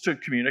tools to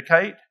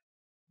communicate,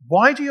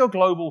 why do your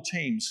global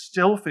teams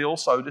still feel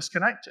so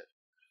disconnected?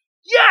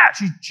 Yeah,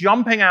 she's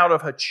jumping out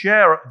of her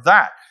chair at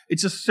that.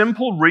 It's a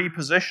simple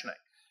repositioning.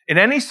 In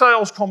any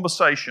sales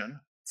conversation,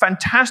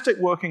 fantastic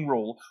working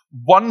rule,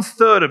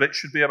 1/3 of it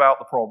should be about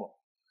the problem.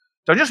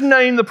 Don't just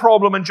name the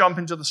problem and jump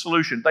into the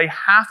solution. They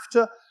have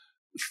to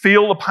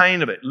feel the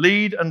pain of it,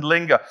 lead and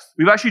linger.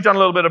 We've actually done a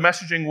little bit of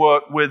messaging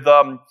work with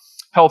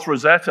Health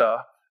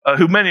Rosetta,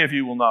 who many of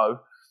you will know,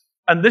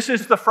 and this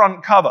is the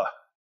front cover.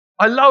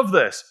 I love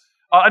this.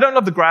 I don't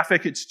love the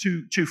graphic. It's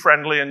too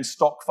friendly and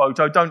stock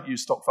photo. Don't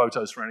use stock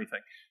photos for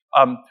anything.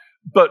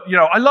 But,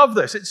 I love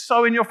this. It's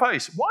so in your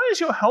face. Why is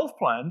your health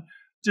plan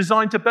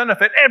designed to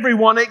benefit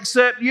everyone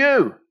except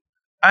you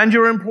and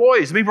your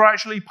employees? The people are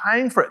actually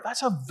paying for it.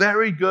 That's a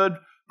very good,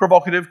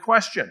 provocative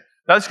question.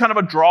 That's kind of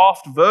a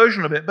draft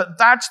version of it, but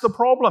that's the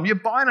problem. You're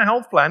buying a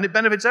health plan. It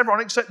benefits everyone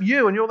except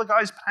you, and you're the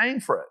guys paying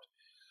for it.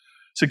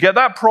 So get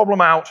that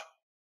problem out,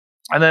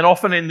 and then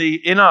often in the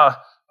inner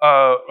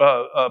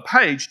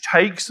page,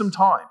 take some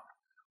time.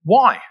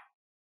 Why?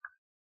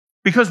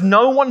 Because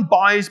no one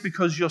buys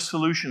because your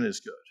solution is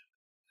good.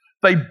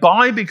 They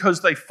buy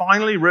because they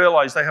finally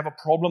realize they have a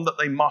problem that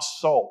they must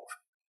solve.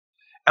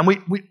 And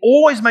we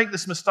always make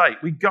this mistake.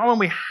 We go and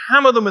we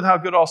hammer them with how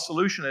good our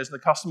solution is, and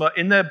the customer,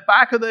 in their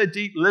back of their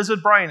deep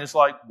lizard brain, is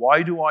like,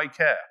 why do I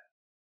care?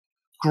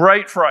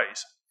 Great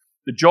phrase.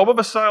 The job of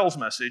a sales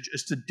message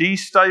is to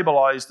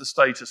destabilize the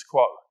status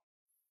quo.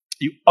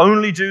 You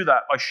only do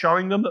that by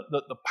showing them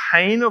that the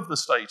pain of the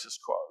status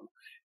quo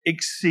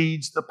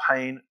exceeds the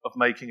pain of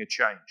making a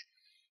change.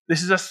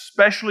 This is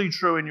especially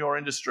true in your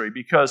industry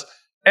because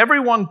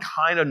everyone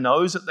kind of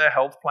knows that their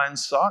health plan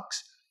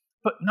sucks,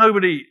 but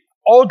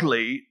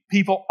oddly,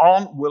 people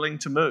aren't willing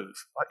to move.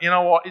 Like, you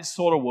know what, it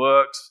sort of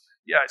works.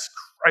 Yeah, it's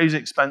crazy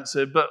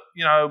expensive, but,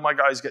 my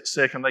guys get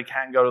sick and they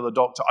can't go to the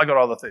doctor. I got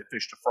other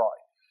fish to fry.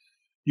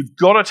 You've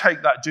got to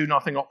take that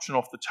do-nothing option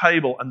off the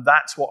table, and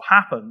that's what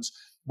happens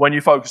when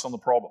you focus on the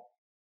problem.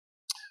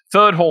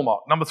 Third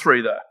hallmark, number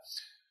 3 there.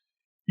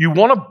 You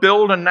want to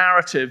build a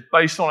narrative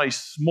based on a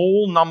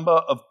small number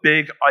of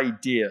big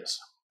ideas.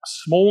 A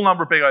small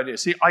number of big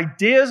ideas. See,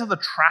 ideas are the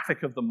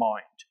traffic of the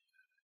mind.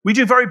 We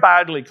do very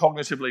badly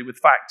cognitively with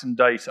fact and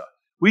data.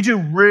 We do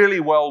really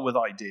well with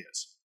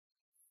ideas.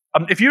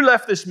 If you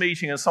left this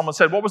meeting and someone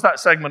said, what was that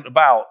segment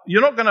about?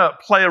 You're not going to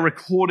play a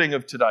recording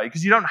of today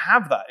because you don't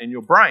have that in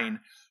your brain.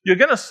 You're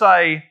going to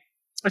say,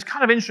 it's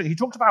kind of interesting. He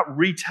talked about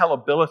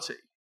retellability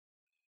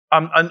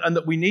and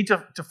that we need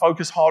to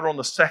focus harder on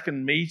the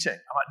second meeting.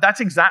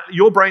 That's exactly,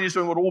 your brain is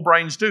doing what all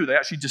brains do. They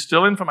actually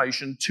distill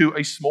information to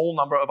a small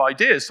number of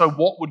ideas. So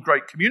what would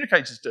great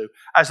communicators do,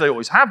 as they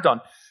always have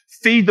done?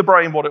 Feed the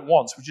brain what it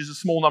wants, which is a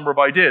small number of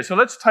ideas. So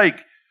let's take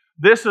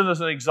this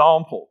as an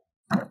example.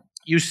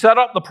 You set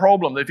up the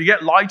problem that if you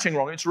get lighting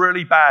wrong, it's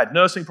really bad.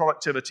 Nursing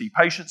productivity,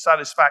 patient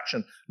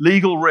satisfaction,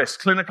 legal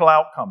risk, clinical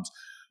outcomes.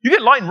 You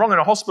get lighting wrong in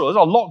a hospital,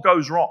 a lot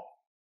goes wrong.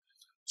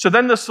 So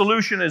then the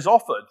solution is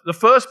offered. The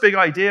first big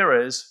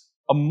idea is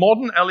a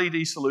modern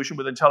LED solution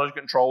with intelligent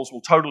controls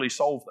will totally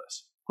solve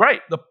this.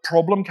 Great, the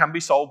problem can be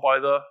solved by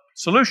the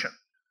solution.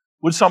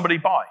 Would somebody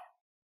buy?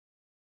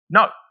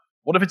 No.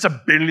 What if it's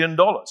 $1 billion?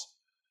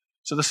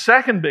 So the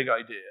second big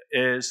idea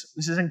is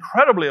this is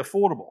incredibly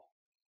affordable.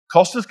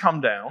 Cost has come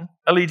down.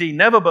 LED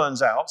never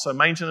burns out, so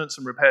maintenance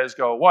and repairs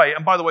go away.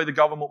 And by the way, the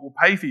government will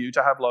pay for you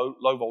to have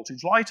low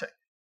voltage lighting.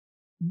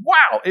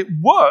 Wow, it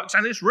works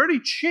and it's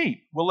really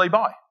cheap. Will they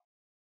buy?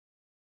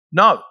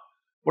 No.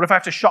 What if I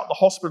have to shut the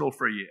hospital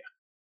for a year?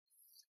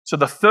 So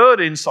the third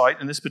insight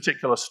in this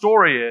particular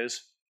story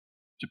is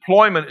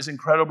deployment is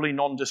incredibly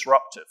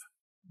non-disruptive.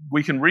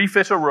 We can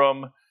refit a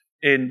room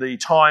in the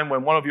time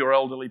when one of your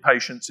elderly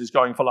patients is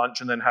going for lunch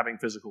and then having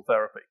physical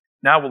therapy.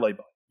 Now will they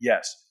buy?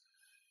 Yes.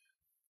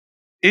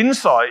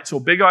 Insights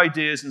or big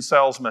ideas in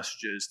sales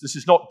messages, this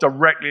is not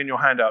directly in your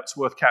handout, it's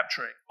worth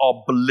capturing,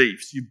 are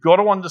beliefs. You've got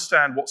to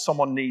understand what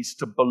someone needs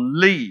to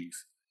believe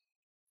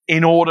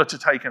in order to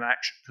take an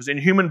action. Because in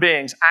human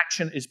beings,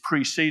 action is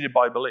preceded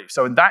by belief.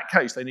 So in that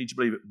case, they need to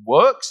believe it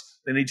works,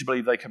 they need to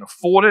believe they can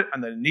afford it,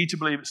 and they need to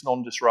believe it's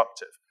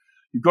non-disruptive.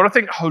 You've got to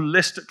think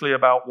holistically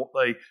about what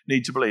they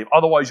need to believe.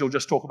 Otherwise, you'll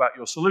just talk about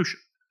your solution.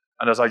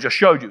 And as I just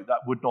showed you, that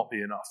would not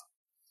be enough.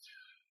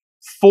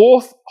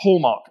 Fourth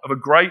hallmark of a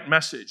great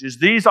message is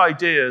these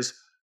ideas,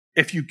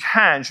 if you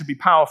can, should be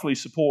powerfully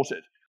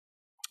supported.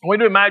 I want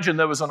you to imagine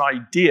there was an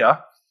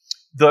idea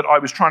that I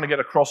was trying to get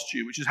across to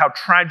you, which is how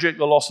tragic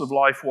the loss of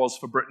life was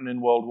for Britain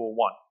in World War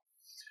I.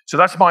 So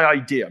that's my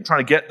idea. I'm trying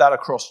to get that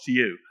across to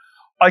you.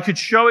 I could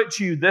show it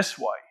to you this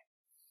way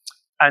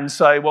and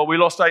say, well, we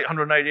lost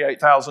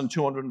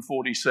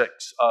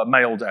 888,246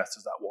 male deaths,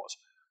 as that was.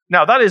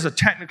 Now, that is a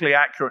technically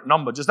accurate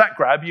number. Does that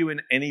grab you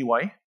in any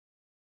way?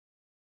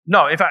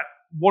 No. In fact,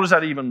 what does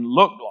that even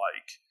look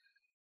like?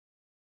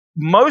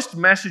 Most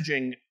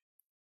messaging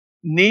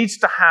needs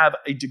to have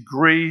a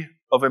degree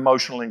of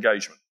emotional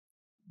engagement.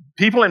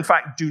 People, in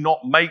fact, do not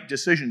make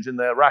decisions in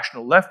their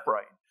rational left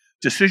brain.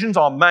 Decisions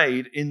are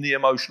made in the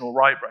emotional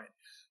right brain.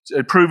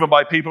 It's proven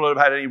by people who have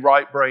had any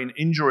right brain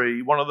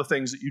injury, one of the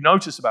things that you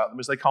notice about them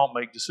is they can't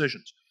make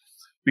decisions.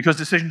 Because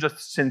decisions are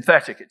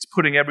synthetic. It's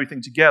putting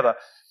everything together.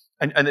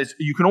 And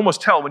you can almost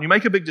tell when you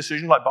make a big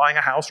decision like buying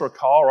a house or a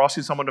car or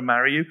asking someone to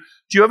marry you,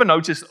 do you ever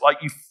notice that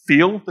like you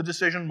feel the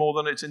decision more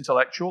than it's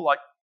intellectual? Like,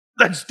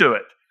 let's do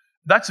it.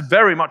 That's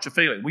very much a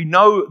feeling. We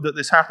know that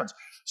this happens.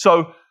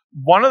 So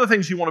one of the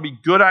things you want to be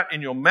good at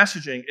in your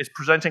messaging is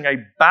presenting a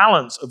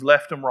balance of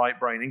left and right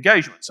brain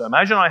engagement. So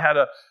imagine I had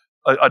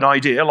an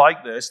idea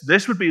like this.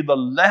 This would be the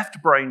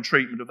left brain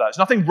treatment of that. There's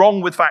nothing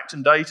wrong with fact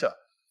and data.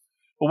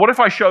 But what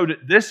if I showed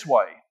it this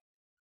way?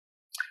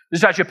 This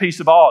is actually a piece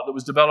of art that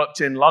was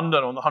developed in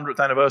London on the 100th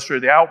anniversary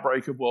of the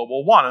outbreak of World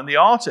War I. And the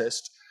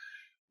artist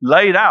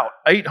laid out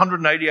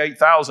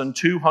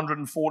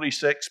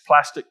 888,246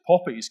 plastic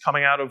poppies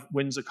coming out of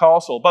Windsor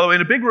Castle. By the way,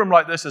 in a big room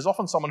like this, there's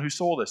often someone who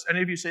saw this.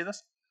 Any of you see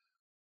this?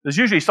 There's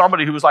usually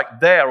somebody who was like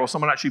there or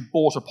someone actually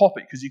bought a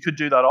poppy because you could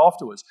do that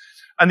afterwards.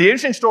 And the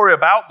interesting story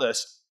about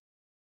this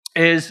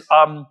is,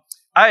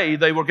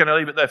 they were going to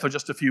leave it there for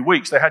just a few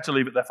weeks. They had to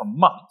leave it there for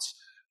months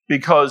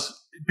because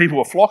people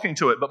were flocking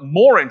to it. But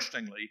more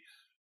interestingly,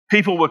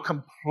 people were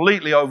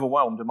completely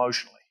overwhelmed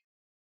emotionally.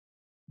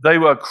 They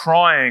were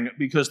crying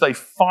because they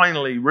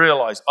finally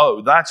realized,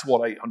 oh, that's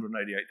what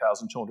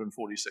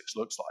 888,246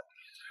 looks like.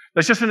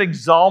 That's just an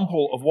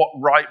example of what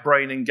right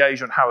brain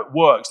engagement, how it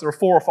works. There are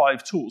 4 or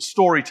 5 tools.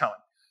 Storytelling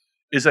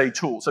is a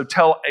tool. So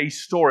tell a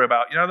story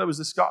about, there was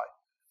this guy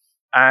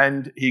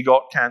and he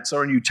got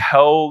cancer, and you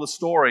tell the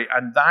story,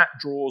 and that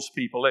draws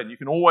people in. You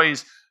can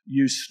always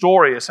use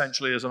story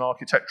essentially as an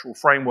architectural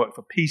framework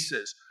for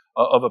pieces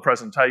of a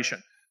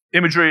presentation.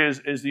 Imagery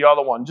is the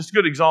other one. Just a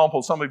good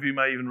example. Some of you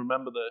may even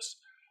remember this.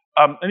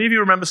 Any of you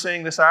remember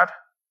seeing this ad?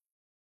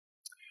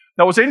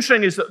 Now, what's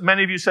interesting is that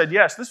many of you said,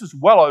 yes, this was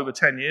well over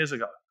 10 years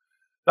ago.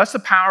 That's the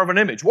power of an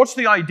image. What's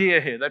the idea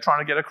here they're trying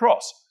to get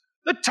across?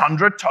 The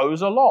tundra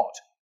tows a lot.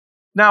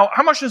 Now,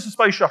 how much does the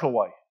space shuttle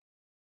weigh?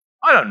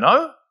 I don't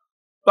know,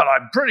 but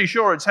I'm pretty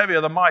sure it's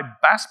heavier than my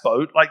bass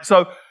boat.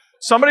 So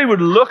somebody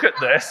would look at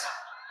this.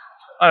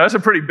 I know, there's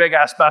some pretty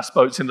big-ass bass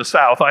boats in the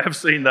South. I have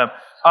seen them.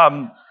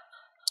 I'm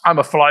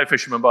a fly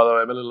fisherman, by the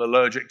way. I'm a little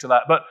allergic to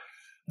that. But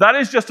that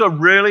is just a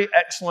really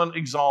excellent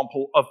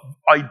example of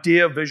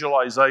idea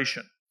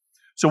visualization.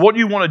 So what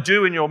you want to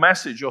do in your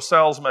message, your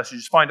sales message,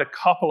 is find a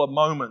couple of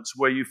moments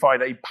where you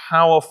find a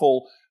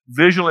powerful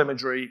visual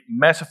imagery,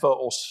 metaphor,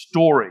 or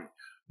story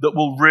that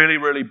will really,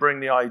 really bring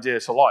the idea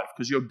to life.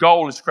 Because your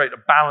goal is to create a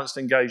balanced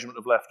engagement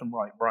of left and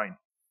right brain.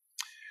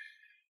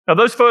 Now,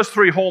 those first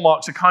 3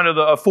 hallmarks are kind of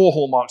the 4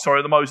 hallmarks,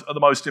 sorry, are the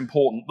most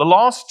important. The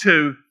last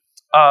 2,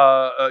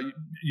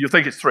 you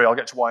think it's 3, I'll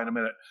get to why in a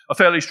minute, are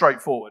fairly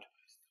straightforward.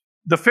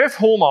 The 5th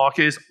hallmark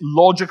is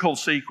logical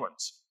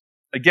sequence.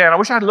 Again, I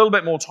wish I had a little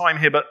bit more time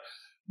here, but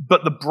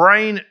the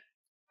brain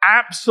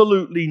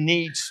absolutely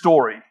needs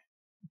story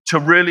to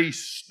really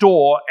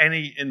store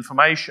any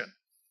information.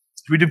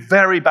 We do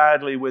very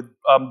badly with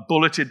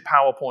bulleted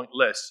PowerPoint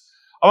lists.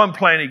 I won't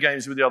play any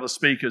games with the other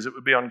speakers, it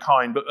would be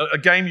unkind, but a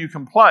game you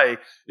can play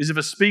is if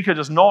a speaker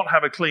does not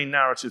have a clean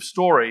narrative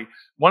story,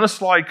 when a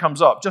slide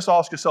comes up, just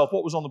ask yourself,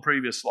 what was on the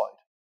previous slide?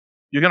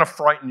 You're going to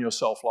frighten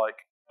yourself like,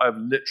 I have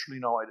literally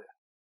no idea.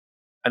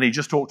 And he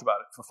just talked about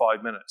it for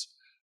 5 minutes.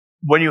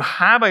 When you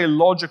have a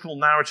logical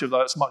narrative,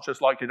 that's much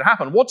less likely to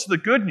happen. What's the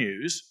good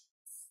news?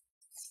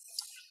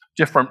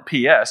 Different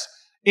PS.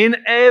 In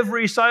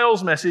every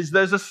sales message,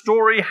 there's a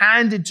story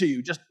handed to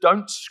you. Just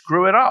don't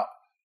screw it up.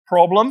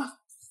 Problem,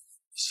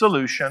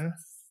 solution,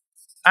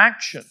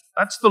 action.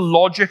 That's the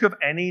logic of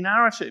any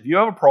narrative. You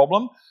have a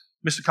problem,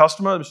 Mr.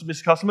 Customer,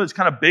 Mr. Customer, it's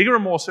kind of bigger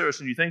and more serious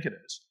than you think it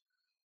is.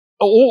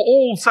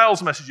 All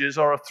sales messages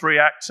are a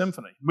 3-act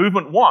symphony.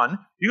 Movement 1,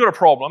 you got a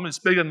problem, it's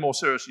bigger and more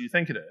serious than you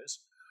think it is.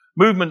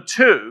 Movement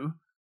 2,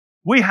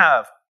 we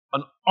have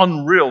an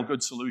unreal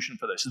good solution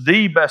for this.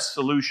 The best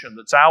solution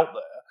that's out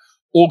there,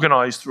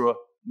 organized through a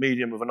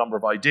medium of a number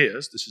of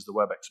ideas. This is the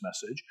WebEx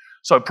message.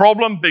 So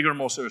problem, bigger and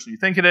more serious than you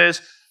think it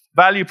is.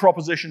 Value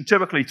proposition,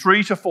 typically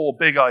 3 to 4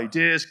 big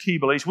ideas, key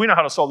beliefs. We know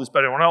how to solve this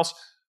better than anyone else.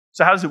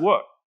 So how does it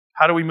work?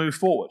 How do we move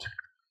forward?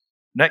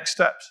 Next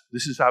steps.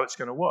 This is how it's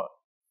going to work.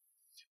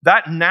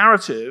 That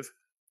narrative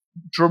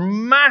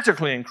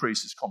dramatically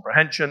increases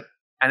comprehension,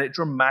 and it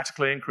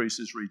dramatically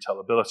increases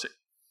retellability.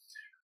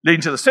 Leading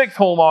to the 6th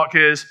hallmark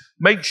is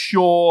make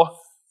sure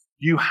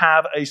you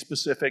have a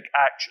specific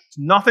action.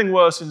 Nothing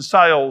worse in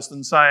sales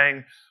than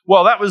saying,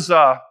 well, that was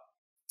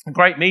a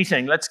great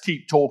meeting, let's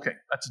keep talking.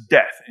 That's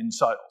death in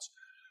sales.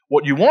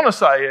 What you want to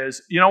say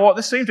is, you know what,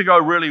 this seemed to go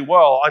really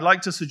well. I'd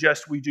like to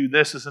suggest we do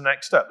this as the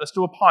next step. Let's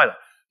do a pilot.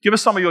 Give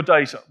us some of your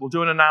data. We'll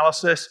do an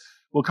analysis.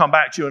 We'll come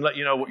back to you and let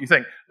you know what you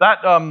think. That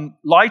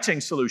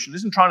lighting solution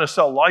isn't trying to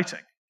sell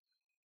lighting.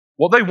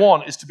 What they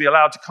want is to be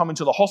allowed to come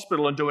into the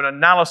hospital and do an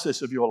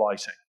analysis of your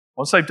lighting.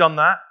 Once they've done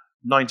that,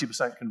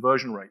 90%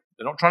 conversion rate.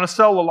 They're not trying to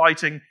sell the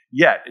lighting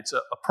yet. It's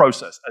a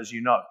process, as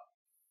you know.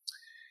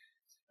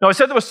 Now, I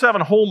said there were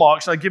 7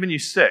 hallmarks, and I've given you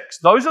 6.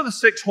 Those are the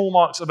 6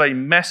 hallmarks of a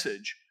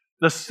message.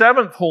 The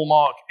 7th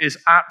hallmark is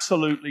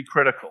absolutely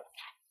critical.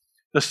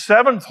 The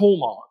 7th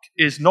hallmark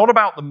is not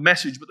about the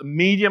message, but the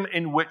medium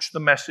in which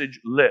the message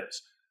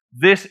lives.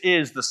 This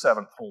is the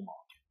 7th hallmark.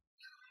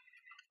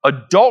 A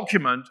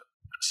document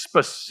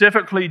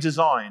specifically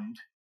designed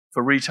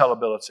for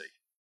retailability.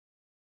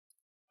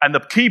 And the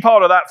key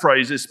part of that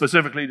phrase is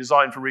specifically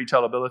designed for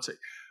retailability.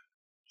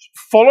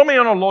 Follow me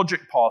on a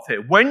logic path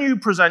here. When you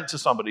present to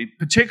somebody,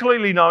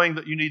 particularly knowing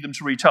that you need them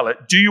to retell it,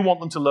 do you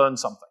want them to learn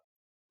something?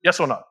 Yes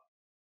or no?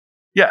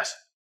 Yes.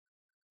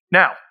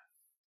 Now,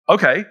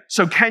 okay,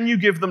 so can you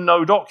give them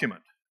no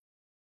document?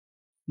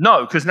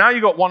 No, because now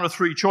you've got one of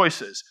 3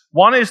 choices.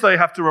 One is they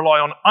have to rely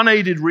on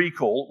unaided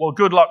recall. Well,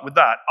 good luck with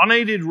that.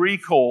 Unaided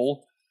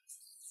recall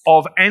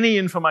of any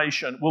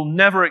information will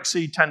never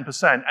exceed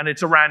 10%, and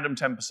it's a random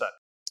 10%.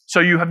 So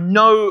you have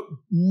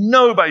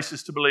no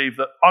basis to believe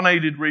that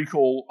unaided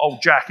recall,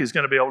 Jack is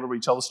going to be able to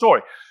retell the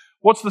story.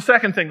 What's the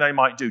second thing they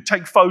might do?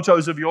 Take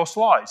photos of your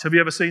slides. Have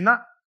you ever seen that?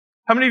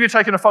 How many of you have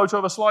taken a photo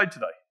of a slide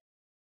today?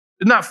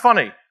 Isn't that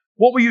funny?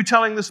 What were you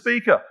telling the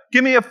speaker?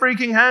 Give me a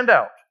freaking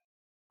handout.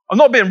 I'm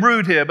not being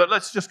rude here, but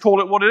let's just call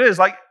it what it is.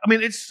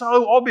 It's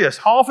so obvious.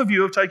 Half of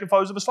you have taken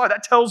photos of a slide.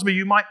 That tells me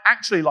you might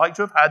actually like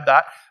to have had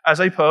that as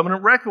a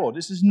permanent record.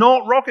 This is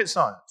not rocket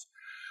science.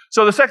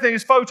 So the second thing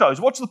is photos.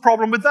 What's the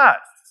problem with that?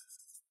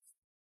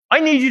 I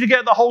need you to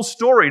get the whole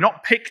story,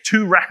 not pick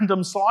 2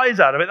 random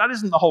slides out of it. That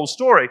isn't the whole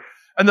story.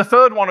 And the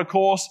third one, of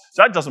course,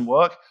 that doesn't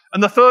work.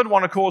 And the third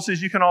one, of course,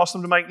 is you can ask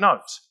them to make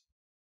notes.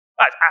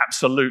 That's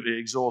absolutely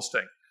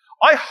exhausting.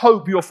 I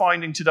hope you're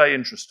finding today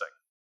interesting.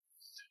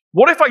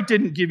 What if I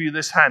didn't give you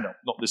this handout?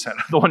 Not this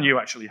handout, the one you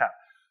actually have.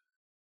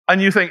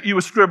 And you think you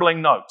were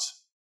scribbling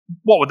notes.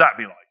 What would that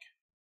be like?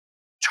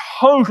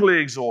 Totally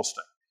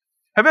exhausting.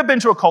 Have you ever been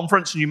to a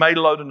conference and you made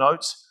a load of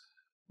notes?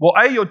 Well,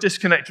 A, you're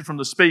disconnected from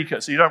the speaker,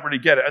 so you don't really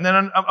get it. And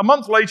then a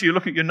month later, you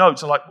look at your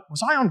notes and like,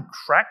 was I on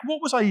crack?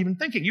 What was I even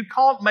thinking? You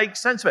can't make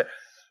sense of it.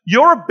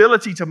 Your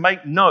ability to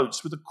make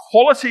notes with the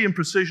quality and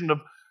precision of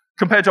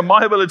compared to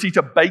my ability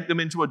to bake them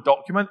into a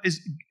document is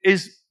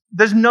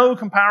there's no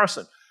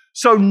comparison.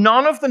 So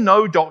none of the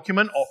no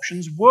document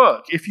options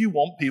work if you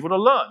want people to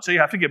learn. So you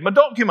have to give them a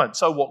document.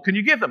 So what can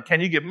you give them?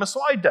 Can you give them a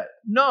slide deck?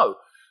 No.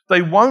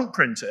 They won't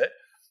print it,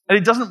 and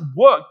it doesn't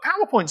work.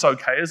 PowerPoint's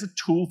okay as a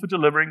tool for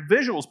delivering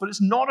visuals, but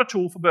it's not a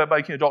tool for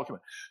making a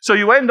document. So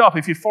you end up,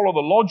 if you follow the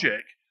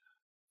logic,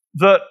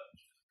 that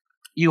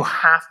you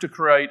have to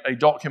create a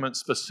document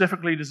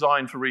specifically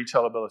designed for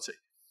retailability.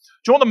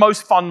 Do you know what the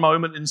most fun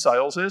moment in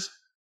sales is?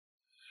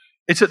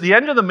 It's at the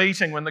end of the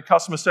meeting when the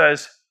customer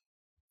says,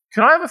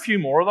 can I have a few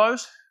more of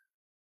those?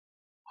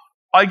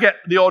 I get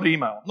the odd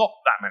email. Not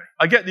that many.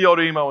 I get the odd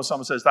email when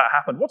someone says that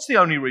happened. What's the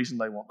only reason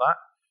they want that?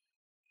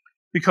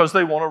 Because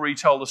they want to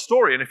retell the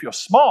story. And if you're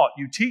smart,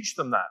 you teach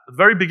them that. At the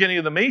very beginning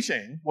of the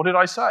meeting, what did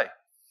I say?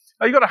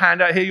 Oh, you've got a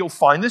handout here. You'll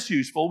find this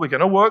useful. We're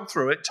going to work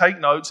through it. Take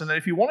notes. And then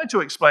if you wanted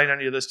to explain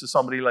any of this to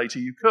somebody later,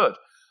 you could.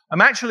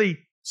 I'm actually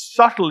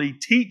subtly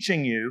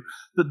teaching you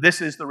that this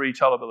is the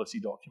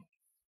retailability document.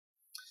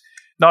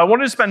 Now, I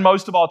wanted to spend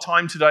most of our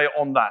time today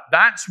on that.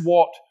 That's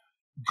what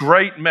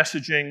great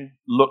messaging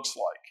looks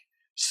like.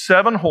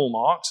 7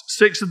 hallmarks,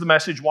 6 of the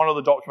message, 1 of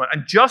the document.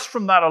 And just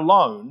from that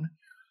alone,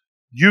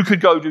 you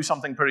could go do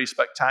something pretty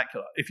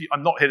spectacular.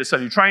 I'm not here to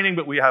sell you training,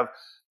 but we have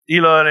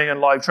e-learning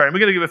and live training. We're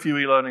going to give a few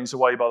e-learnings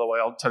away, by the way.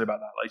 I'll tell you about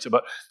that later.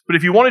 But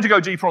if you wanted to go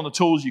deeper on the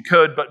tools, you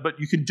could. But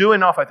you can do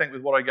enough, I think,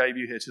 with what I gave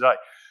you here today.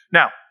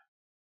 Now,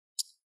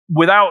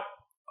 without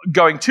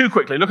going too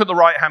quickly, look at the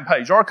right-hand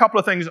page. There are a couple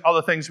of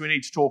other things we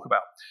need to talk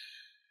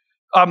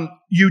about.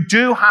 You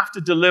do have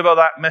to deliver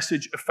that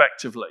message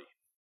effectively.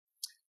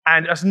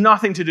 And it has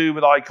nothing to do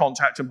with eye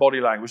contact and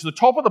body language. The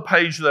top of the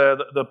page there,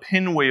 the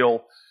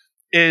pinwheel,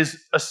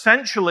 is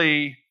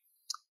essentially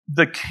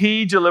the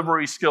key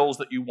delivery skills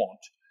that you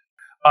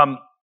want.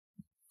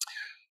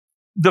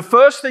 The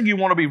first thing you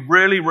want to be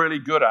really, really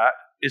good at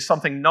is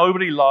something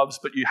nobody loves,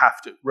 but you have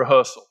to,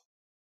 rehearsal.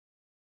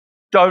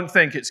 Don't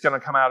think it's going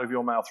to come out of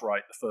your mouth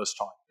right the first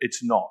time.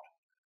 It's not.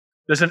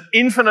 There's an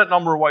infinite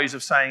number of ways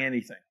of saying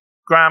anything.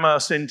 Grammar,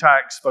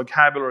 syntax,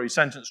 vocabulary,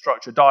 sentence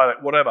structure,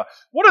 dialect, whatever.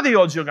 What are the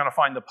odds you're going to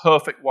find the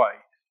perfect way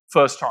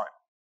first time?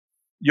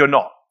 You're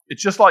not.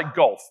 It's just like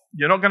golf.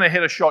 You're not going to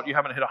hit a shot you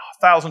haven't hit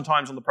 1,000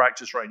 times on the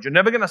practice range. You're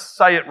never going to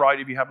say it right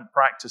if you haven't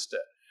practiced it.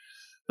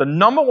 The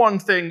number one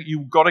thing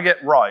you've got to get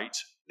right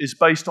is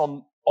based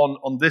on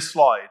this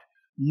slide.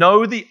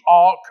 Know the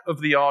arc of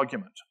the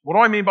argument. What do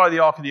I mean by the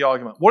arc of the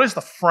argument? What is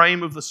the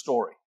frame of the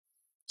story?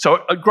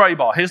 So a gray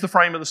bar, here's the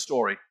frame of the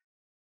story.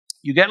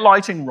 You get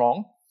lighting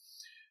wrong,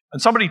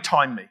 and somebody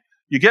time me.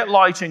 You get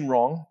lighting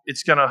wrong,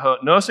 it's going to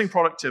hurt nursing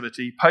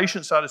productivity,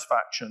 patient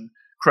satisfaction,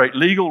 create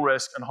legal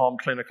risk, and harm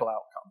clinical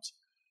outcomes.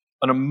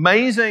 An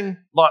amazing,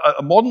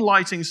 a modern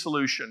lighting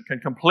solution can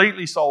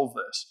completely solve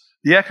this.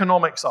 The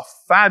economics are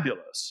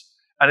fabulous,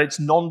 and it's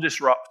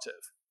non-disruptive.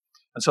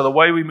 And so the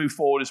way we move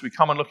forward is we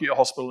come and look at your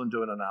hospital and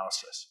do an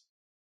analysis.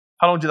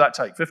 How long did that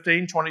take?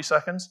 15, 20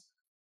 seconds?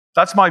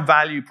 That's my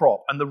value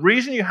prop. And the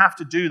reason you have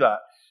to do that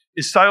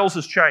is sales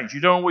has changed.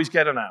 You don't always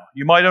get an hour.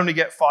 You might only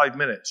get 5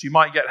 minutes. You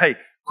might get, hey,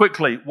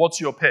 quickly, what's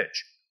your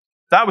pitch?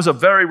 That was a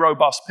very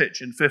robust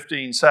pitch in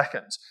 15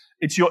 seconds.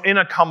 It's your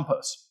inner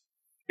compass.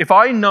 If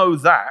I know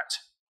that,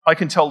 I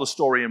can tell the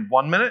story in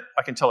 1 minute,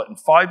 I can tell it in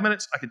 5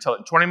 minutes, I can tell it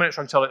in 20 minutes,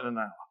 I can tell it in an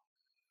hour.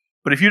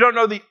 But if you don't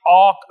know the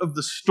arc of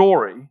the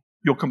story,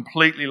 you're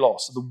completely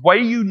lost. The way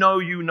you know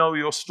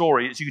your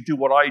story is you can do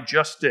what I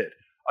just did.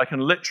 I can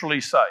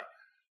literally say,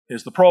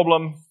 here's the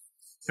problem,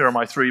 here are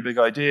my 3 big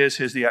ideas,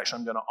 here's the action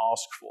I'm going to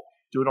ask for.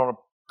 Do it on a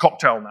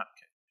cocktail napkin.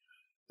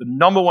 The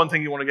number one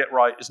thing you want to get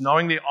right is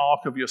knowing the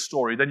arc of your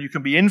story. Then you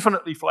can be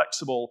infinitely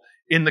flexible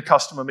in the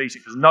customer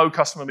meeting, because no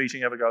customer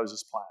meeting ever goes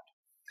as planned.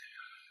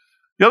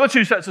 The other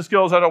 2 sets of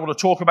skills I don't want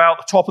to talk about,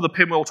 the top of the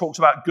pinwheel talks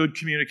about good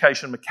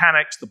communication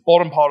mechanics. The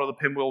bottom part of the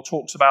pinwheel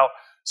talks about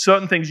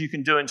certain things you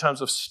can do in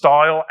terms of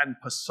style and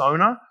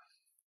persona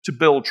to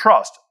build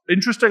trust.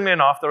 Interestingly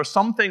enough, there are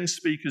some things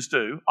speakers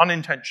do,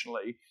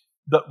 unintentionally,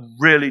 that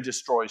really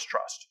destroys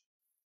trust.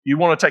 You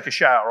want to take a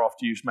shower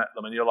after you've met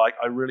them, and you're like,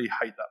 I really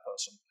hate that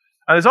person.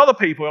 And there's other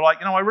people who are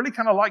like, I really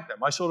kind of like them.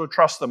 I sort of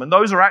trust them. And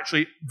those are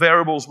actually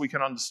variables we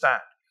can understand.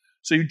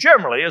 So you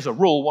generally, as a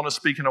rule, want to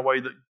speak in a way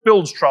that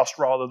builds trust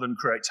rather than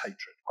creates hatred,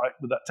 right?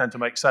 Would that tend to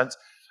make sense?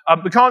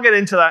 We can't get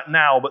into that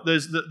now, but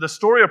there's the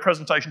story of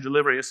presentation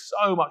delivery is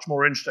so much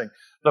more interesting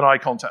than eye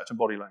contact and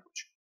body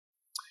language.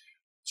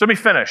 So let me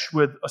finish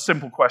with a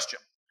simple question.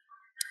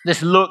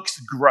 This looks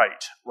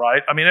great,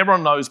 right? I mean,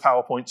 everyone knows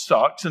PowerPoint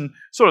sucks, and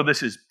sort of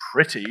this is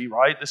pretty,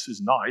 right? This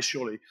is nice,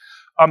 surely.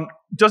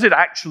 Does it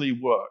actually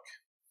work?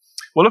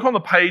 Well, look on the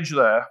page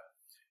there.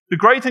 The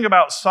great thing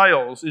about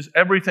sales is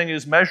everything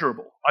is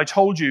measurable. I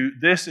told you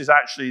this is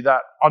actually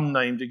that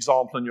unnamed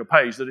example on your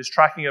page that is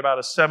tracking about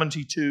a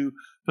 72%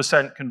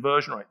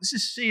 conversion rate. This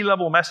is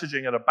C-level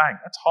messaging at a bank.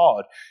 That's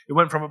hard. It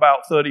went from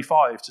about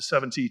 35 to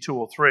 72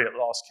 or 3 at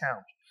last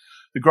count.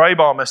 The gray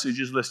bar message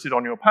is listed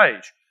on your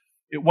page.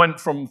 It went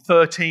from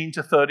 13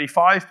 to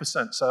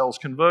 35% sales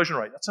conversion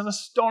rate. That's an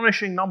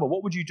astonishing number.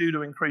 What would you do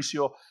to increase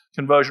your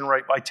conversion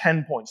rate by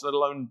 10 points, let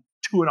alone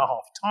 2.5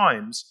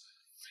 times?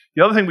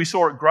 The other thing we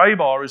saw at gray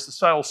bar is the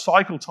sales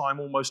cycle time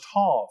almost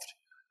halved.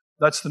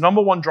 That's the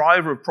number one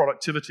driver of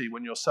productivity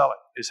when you're selling,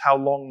 is how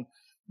long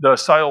the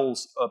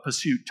sales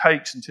pursuit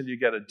takes until you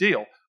get a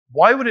deal.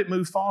 Why would it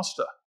move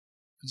faster?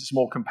 Because it's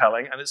more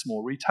compelling and it's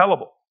more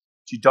retellable.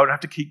 So you don't have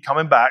to keep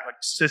coming back like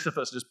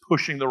Sisyphus just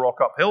pushing the rock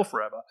uphill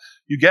forever.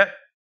 You get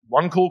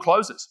one call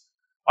closes.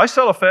 I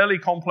sell a fairly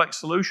complex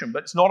solution,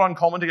 but it's not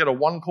uncommon to get a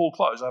one call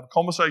close. I have a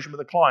conversation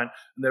with a client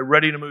and they're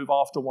ready to move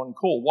after one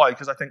call. Why?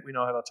 Because I think we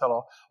know how to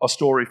tell our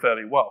story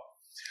fairly well.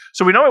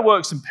 So we know it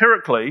works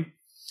empirically.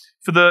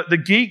 For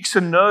the geeks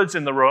and nerds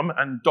in the room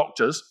and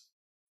doctors,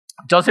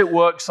 does it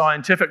work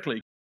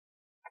scientifically?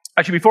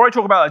 Actually, before I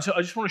talk about that,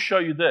 I just want to show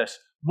you this.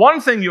 One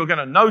thing you're going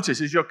to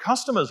notice is your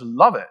customers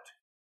love it.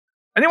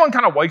 Anyone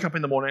kind of wake up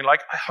in the morning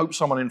like, I hope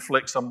someone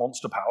inflicts a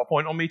monster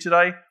PowerPoint on me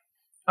today?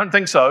 I don't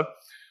think so.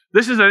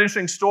 This is an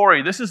interesting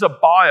story. This is a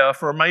buyer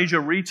for a major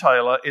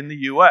retailer in the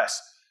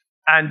US.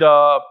 And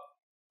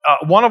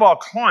one of our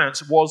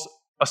clients was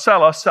a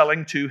seller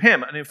selling to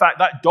him. And in fact,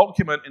 that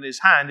document in his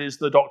hand is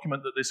the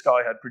document that this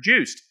guy had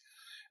produced.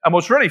 And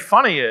what's really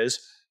funny is,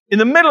 in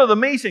the middle of the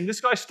meeting,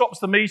 this guy stops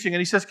the meeting and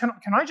he says, can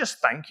I just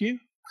thank you?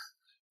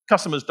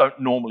 Customers don't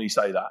normally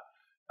say that.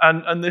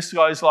 And this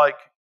guy's like,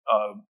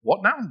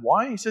 what now?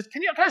 Why? He says,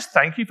 can you guys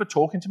thank you for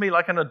talking to me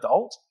like an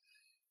adult?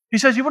 He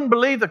says, you wouldn't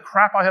believe the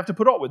crap I have to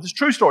put up with. It's a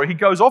true story. He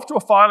goes off to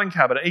a filing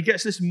cabinet. He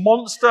gets this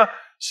monster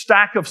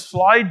stack of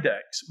slide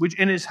decks which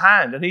in his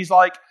hand. And he's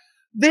like,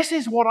 this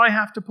is what I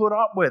have to put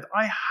up with.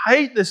 I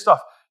hate this stuff.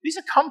 These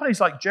are companies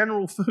like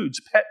General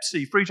Foods,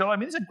 Pepsi, Frito. I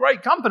mean, these are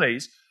great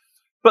companies,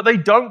 but they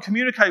don't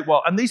communicate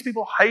well. And these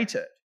people hate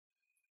it.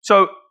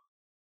 So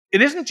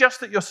it isn't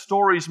just that your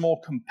story is more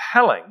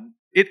compelling.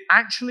 It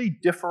actually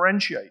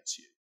differentiates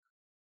you.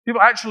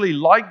 People actually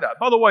like that.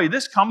 By the way,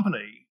 this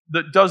company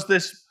that does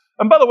this,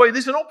 and by the way,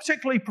 these are not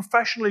particularly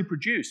professionally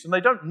produced, and they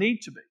don't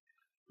need to be.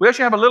 We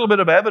actually have a little bit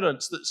of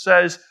evidence that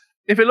says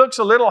if it looks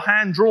a little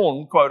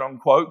hand-drawn, quote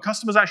unquote,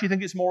 customers actually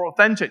think it's more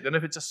authentic than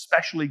if it's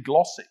especially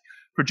glossy,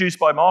 produced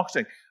by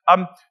marketing.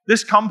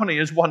 This company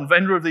has won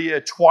Vendor of the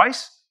Year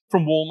twice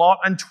from Walmart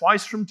and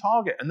twice from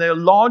Target, and they're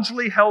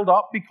largely held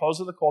up because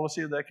of the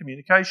quality of their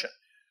communication.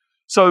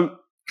 So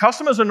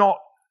customers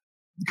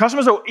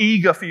are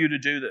eager for you to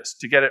do this,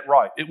 to get it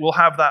right. It will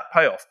have that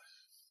payoff.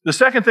 The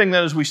second thing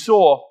then, as we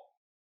saw,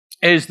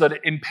 is that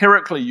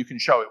empirically you can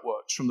show it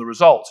works from the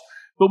results.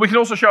 but we can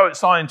also show it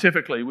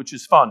scientifically, which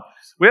is fun.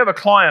 We have a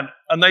client,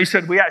 and they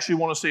said, we actually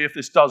want to see if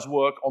this does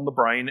work on the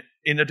brain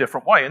in a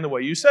different way, in the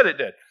way you said it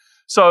did.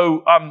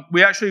 So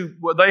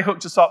they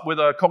hooked us up with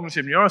a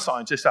cognitive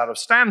neuroscientist out of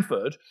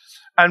Stanford,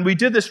 and we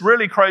did this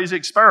really crazy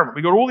experiment.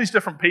 We got all these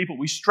different people.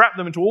 We strapped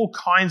them into all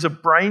kinds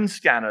of brain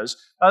scanners.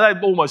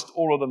 Almost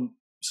all of them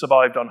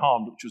survived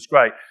unharmed, which was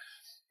great.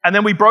 And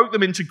then we broke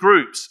them into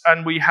groups,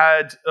 and we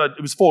had,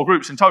 it was 4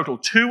 groups in total.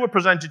 2 were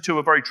presented to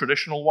a very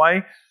traditional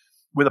way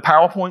with a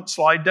PowerPoint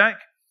slide deck.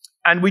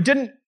 And we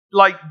didn't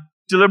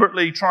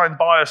deliberately try and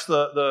bias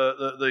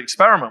the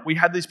experiment. We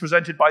had these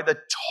presented by the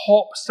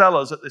top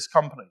sellers at this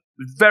company.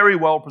 It was very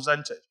well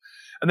presented.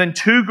 And then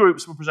 2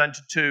 groups were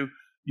presented to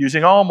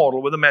using our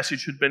model where the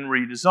message had been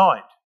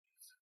redesigned.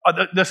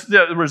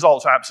 The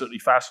results are absolutely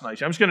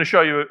fascinating. I'm just going to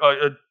show you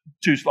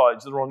 2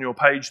 slides that are on your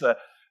page there.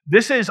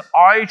 This is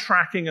eye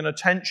tracking and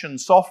attention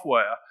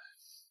software.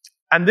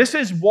 And this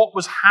is what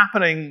was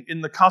happening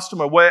in the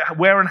customer,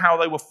 where and how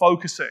they were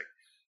focusing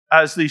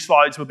as these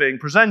slides were being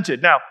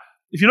presented. Now,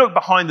 if you look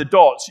behind the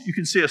dots, you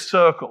can see a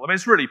circle. I mean,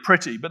 it's really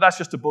pretty, but that's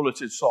just a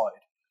bulleted slide.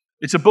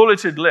 It's a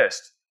bulleted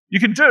list. You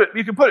can do it,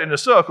 you can put it in a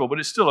circle, but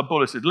it's still a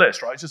bulleted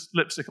list, right? It's just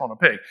lipstick on a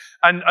pig.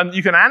 And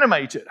you can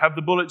animate it, have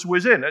the bullets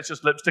whiz in. It's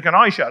just lipstick and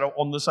eyeshadow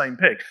on the same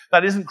pig.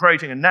 That isn't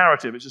creating a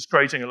narrative, it's just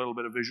creating a little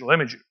bit of visual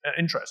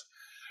interest.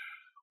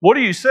 What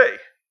do you see?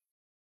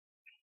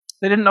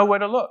 They didn't know where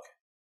to look.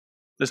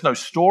 There's no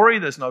story,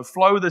 there's no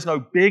flow, there's no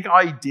big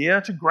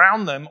idea to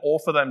ground them or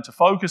for them to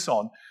focus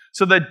on.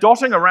 So they're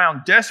dotting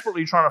around,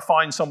 desperately trying to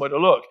find somewhere to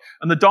look.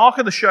 And the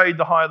darker the shade,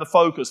 the higher the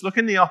focus. Look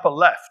in the upper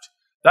left.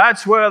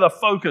 That's where the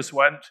focus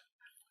went.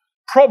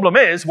 Problem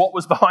is, what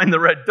was behind the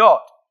red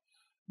dot?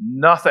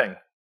 Nothing.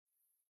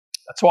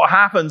 That's what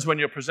happens when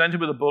you're presented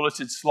with a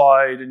bulleted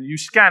slide and you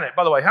scan it.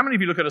 By the way, how many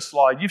of you look at a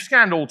slide? You've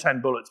scanned all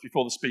 10 bullets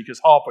before the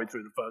speaker's halfway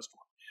through the first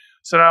one.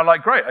 So now,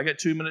 great, I get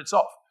 2 minutes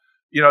off,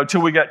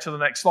 till we get to the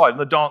next slide, and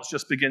the dance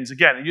just begins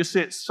again. And you see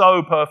it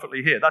so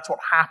perfectly here. That's what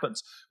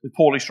happens with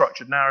poorly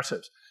structured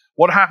narratives.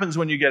 What happens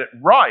when you get it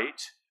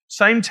right,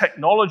 same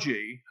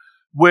technology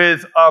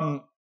with,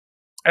 it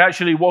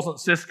actually wasn't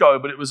Cisco,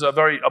 but it was a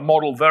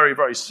model very,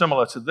 very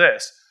similar to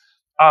this.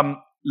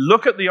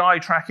 Look at the eye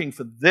tracking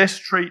for this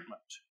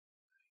treatment.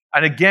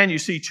 And again, you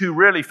see 2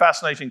 really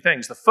fascinating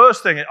things. The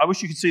first thing, I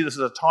wish you could see this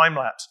as a time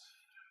lapse.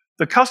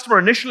 The customer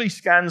initially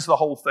scans the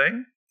whole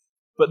thing,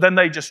 but then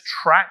they just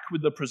track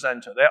with the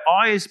presenter. Their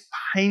eyes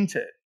paint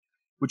it,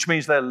 which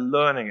means they're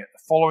learning it,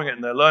 they're following it,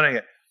 and they're learning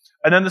it.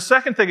 And then the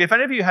second thing, if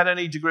any of you had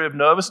any degree of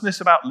nervousness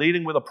about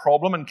leading with a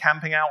problem and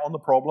camping out on the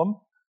problem,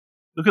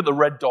 look at the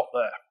red dot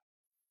there.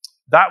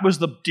 That was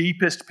the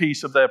deepest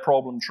piece of their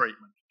problem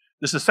treatment.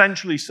 This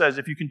essentially says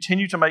if you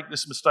continue to make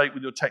this mistake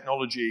with your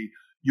technology,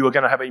 you are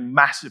going to have a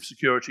massive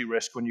security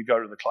risk when you go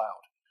to the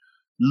cloud.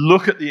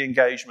 Look at the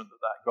engagement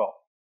that got.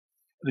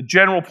 The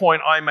general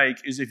point I make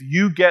is if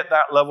you get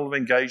that level of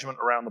engagement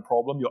around the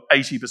problem, you're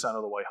 80%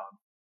 of the way home.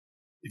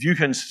 If you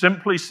can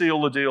simply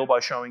seal the deal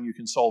by showing you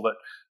can solve it,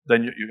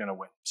 then you're going to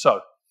win.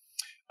 So,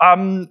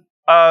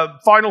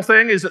 final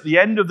thing is at the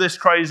end of this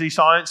crazy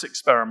science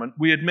experiment,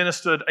 we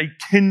administered a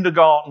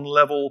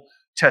kindergarten-level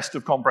test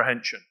of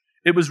comprehension.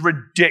 It was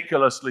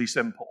ridiculously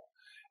simple.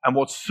 And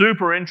what's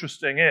super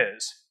interesting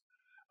is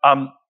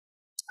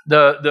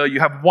you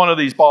have one of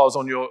these bars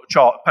on your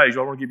chart page.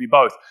 I want to give you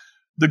both.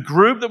 The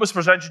group that was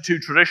presented to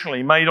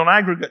traditionally made on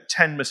aggregate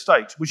 10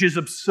 mistakes, which is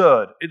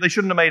absurd. They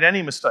shouldn't have made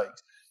any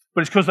mistakes,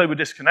 but it's because they were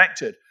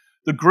disconnected.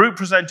 The group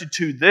presented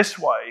to this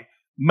way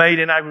made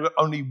in aggregate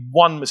only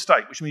 1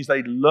 mistake, which means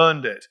they'd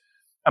learned it.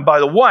 And by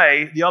the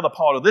way, the other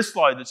part of this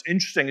slide that's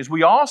interesting is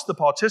we asked the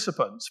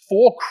participants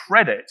for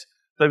credit.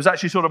 There was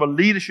actually sort of a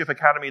leadership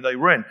academy they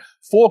were in.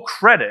 For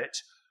credit,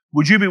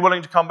 would you be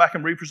willing to come back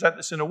and represent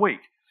this in a week?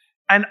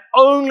 And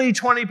only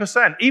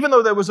 20%, even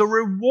though there was a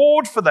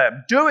reward for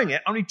them doing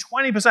it, only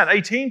 20%,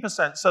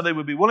 18% said they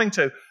would be willing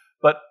to,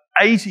 but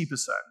 80%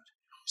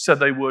 said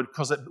they would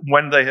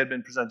when they had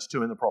been presented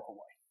to in the proper way.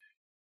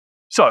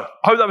 So, I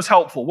hope that was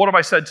helpful. What have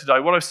I said today?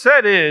 What I've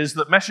said is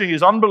that messaging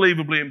is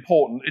unbelievably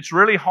important. It's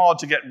really hard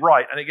to get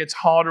right, and it gets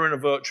harder in a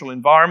virtual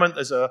environment.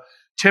 There's a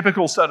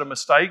typical set of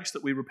mistakes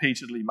that we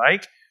repeatedly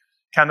make.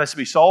 Can this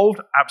be solved?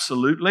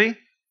 Absolutely.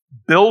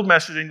 Build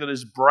messaging that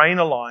is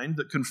brain-aligned,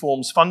 that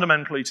conforms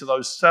fundamentally to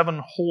those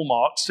 7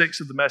 hallmarks,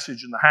 6 of the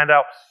message in the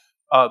handout,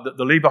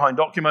 the leave-behind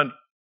document.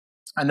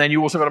 And then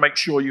you also got to make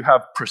sure you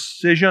have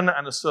precision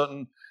and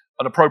an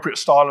appropriate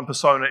style and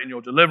persona in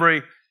your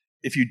delivery.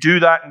 If you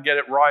do that and get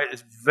it right,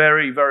 it's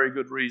very, very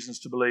good reasons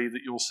to believe that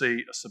you'll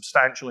see a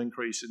substantial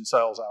increase in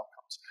sales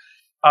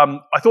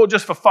outcomes. I thought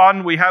just for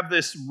fun, we have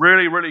this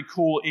really, really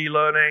cool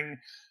e-learning.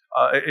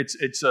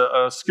 It's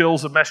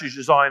skills of message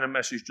design and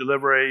message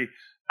delivery.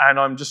 And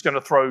I'm just going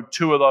to throw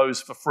 2 of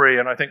those for free.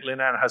 And I think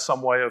Lynn-Ann has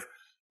some way of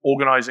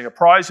organizing a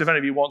prize. If any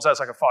of you wants, that's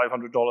like a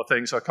 $500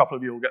 thing. So a couple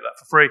of you will get that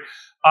for free.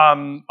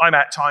 I'm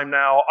at time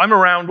now. I'm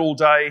around all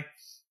day.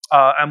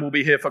 And we'll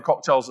be here for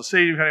cocktails this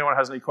evening if anyone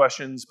has any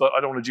questions. But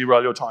I don't want to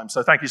derail your time.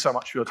 So thank you so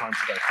much for your time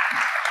today.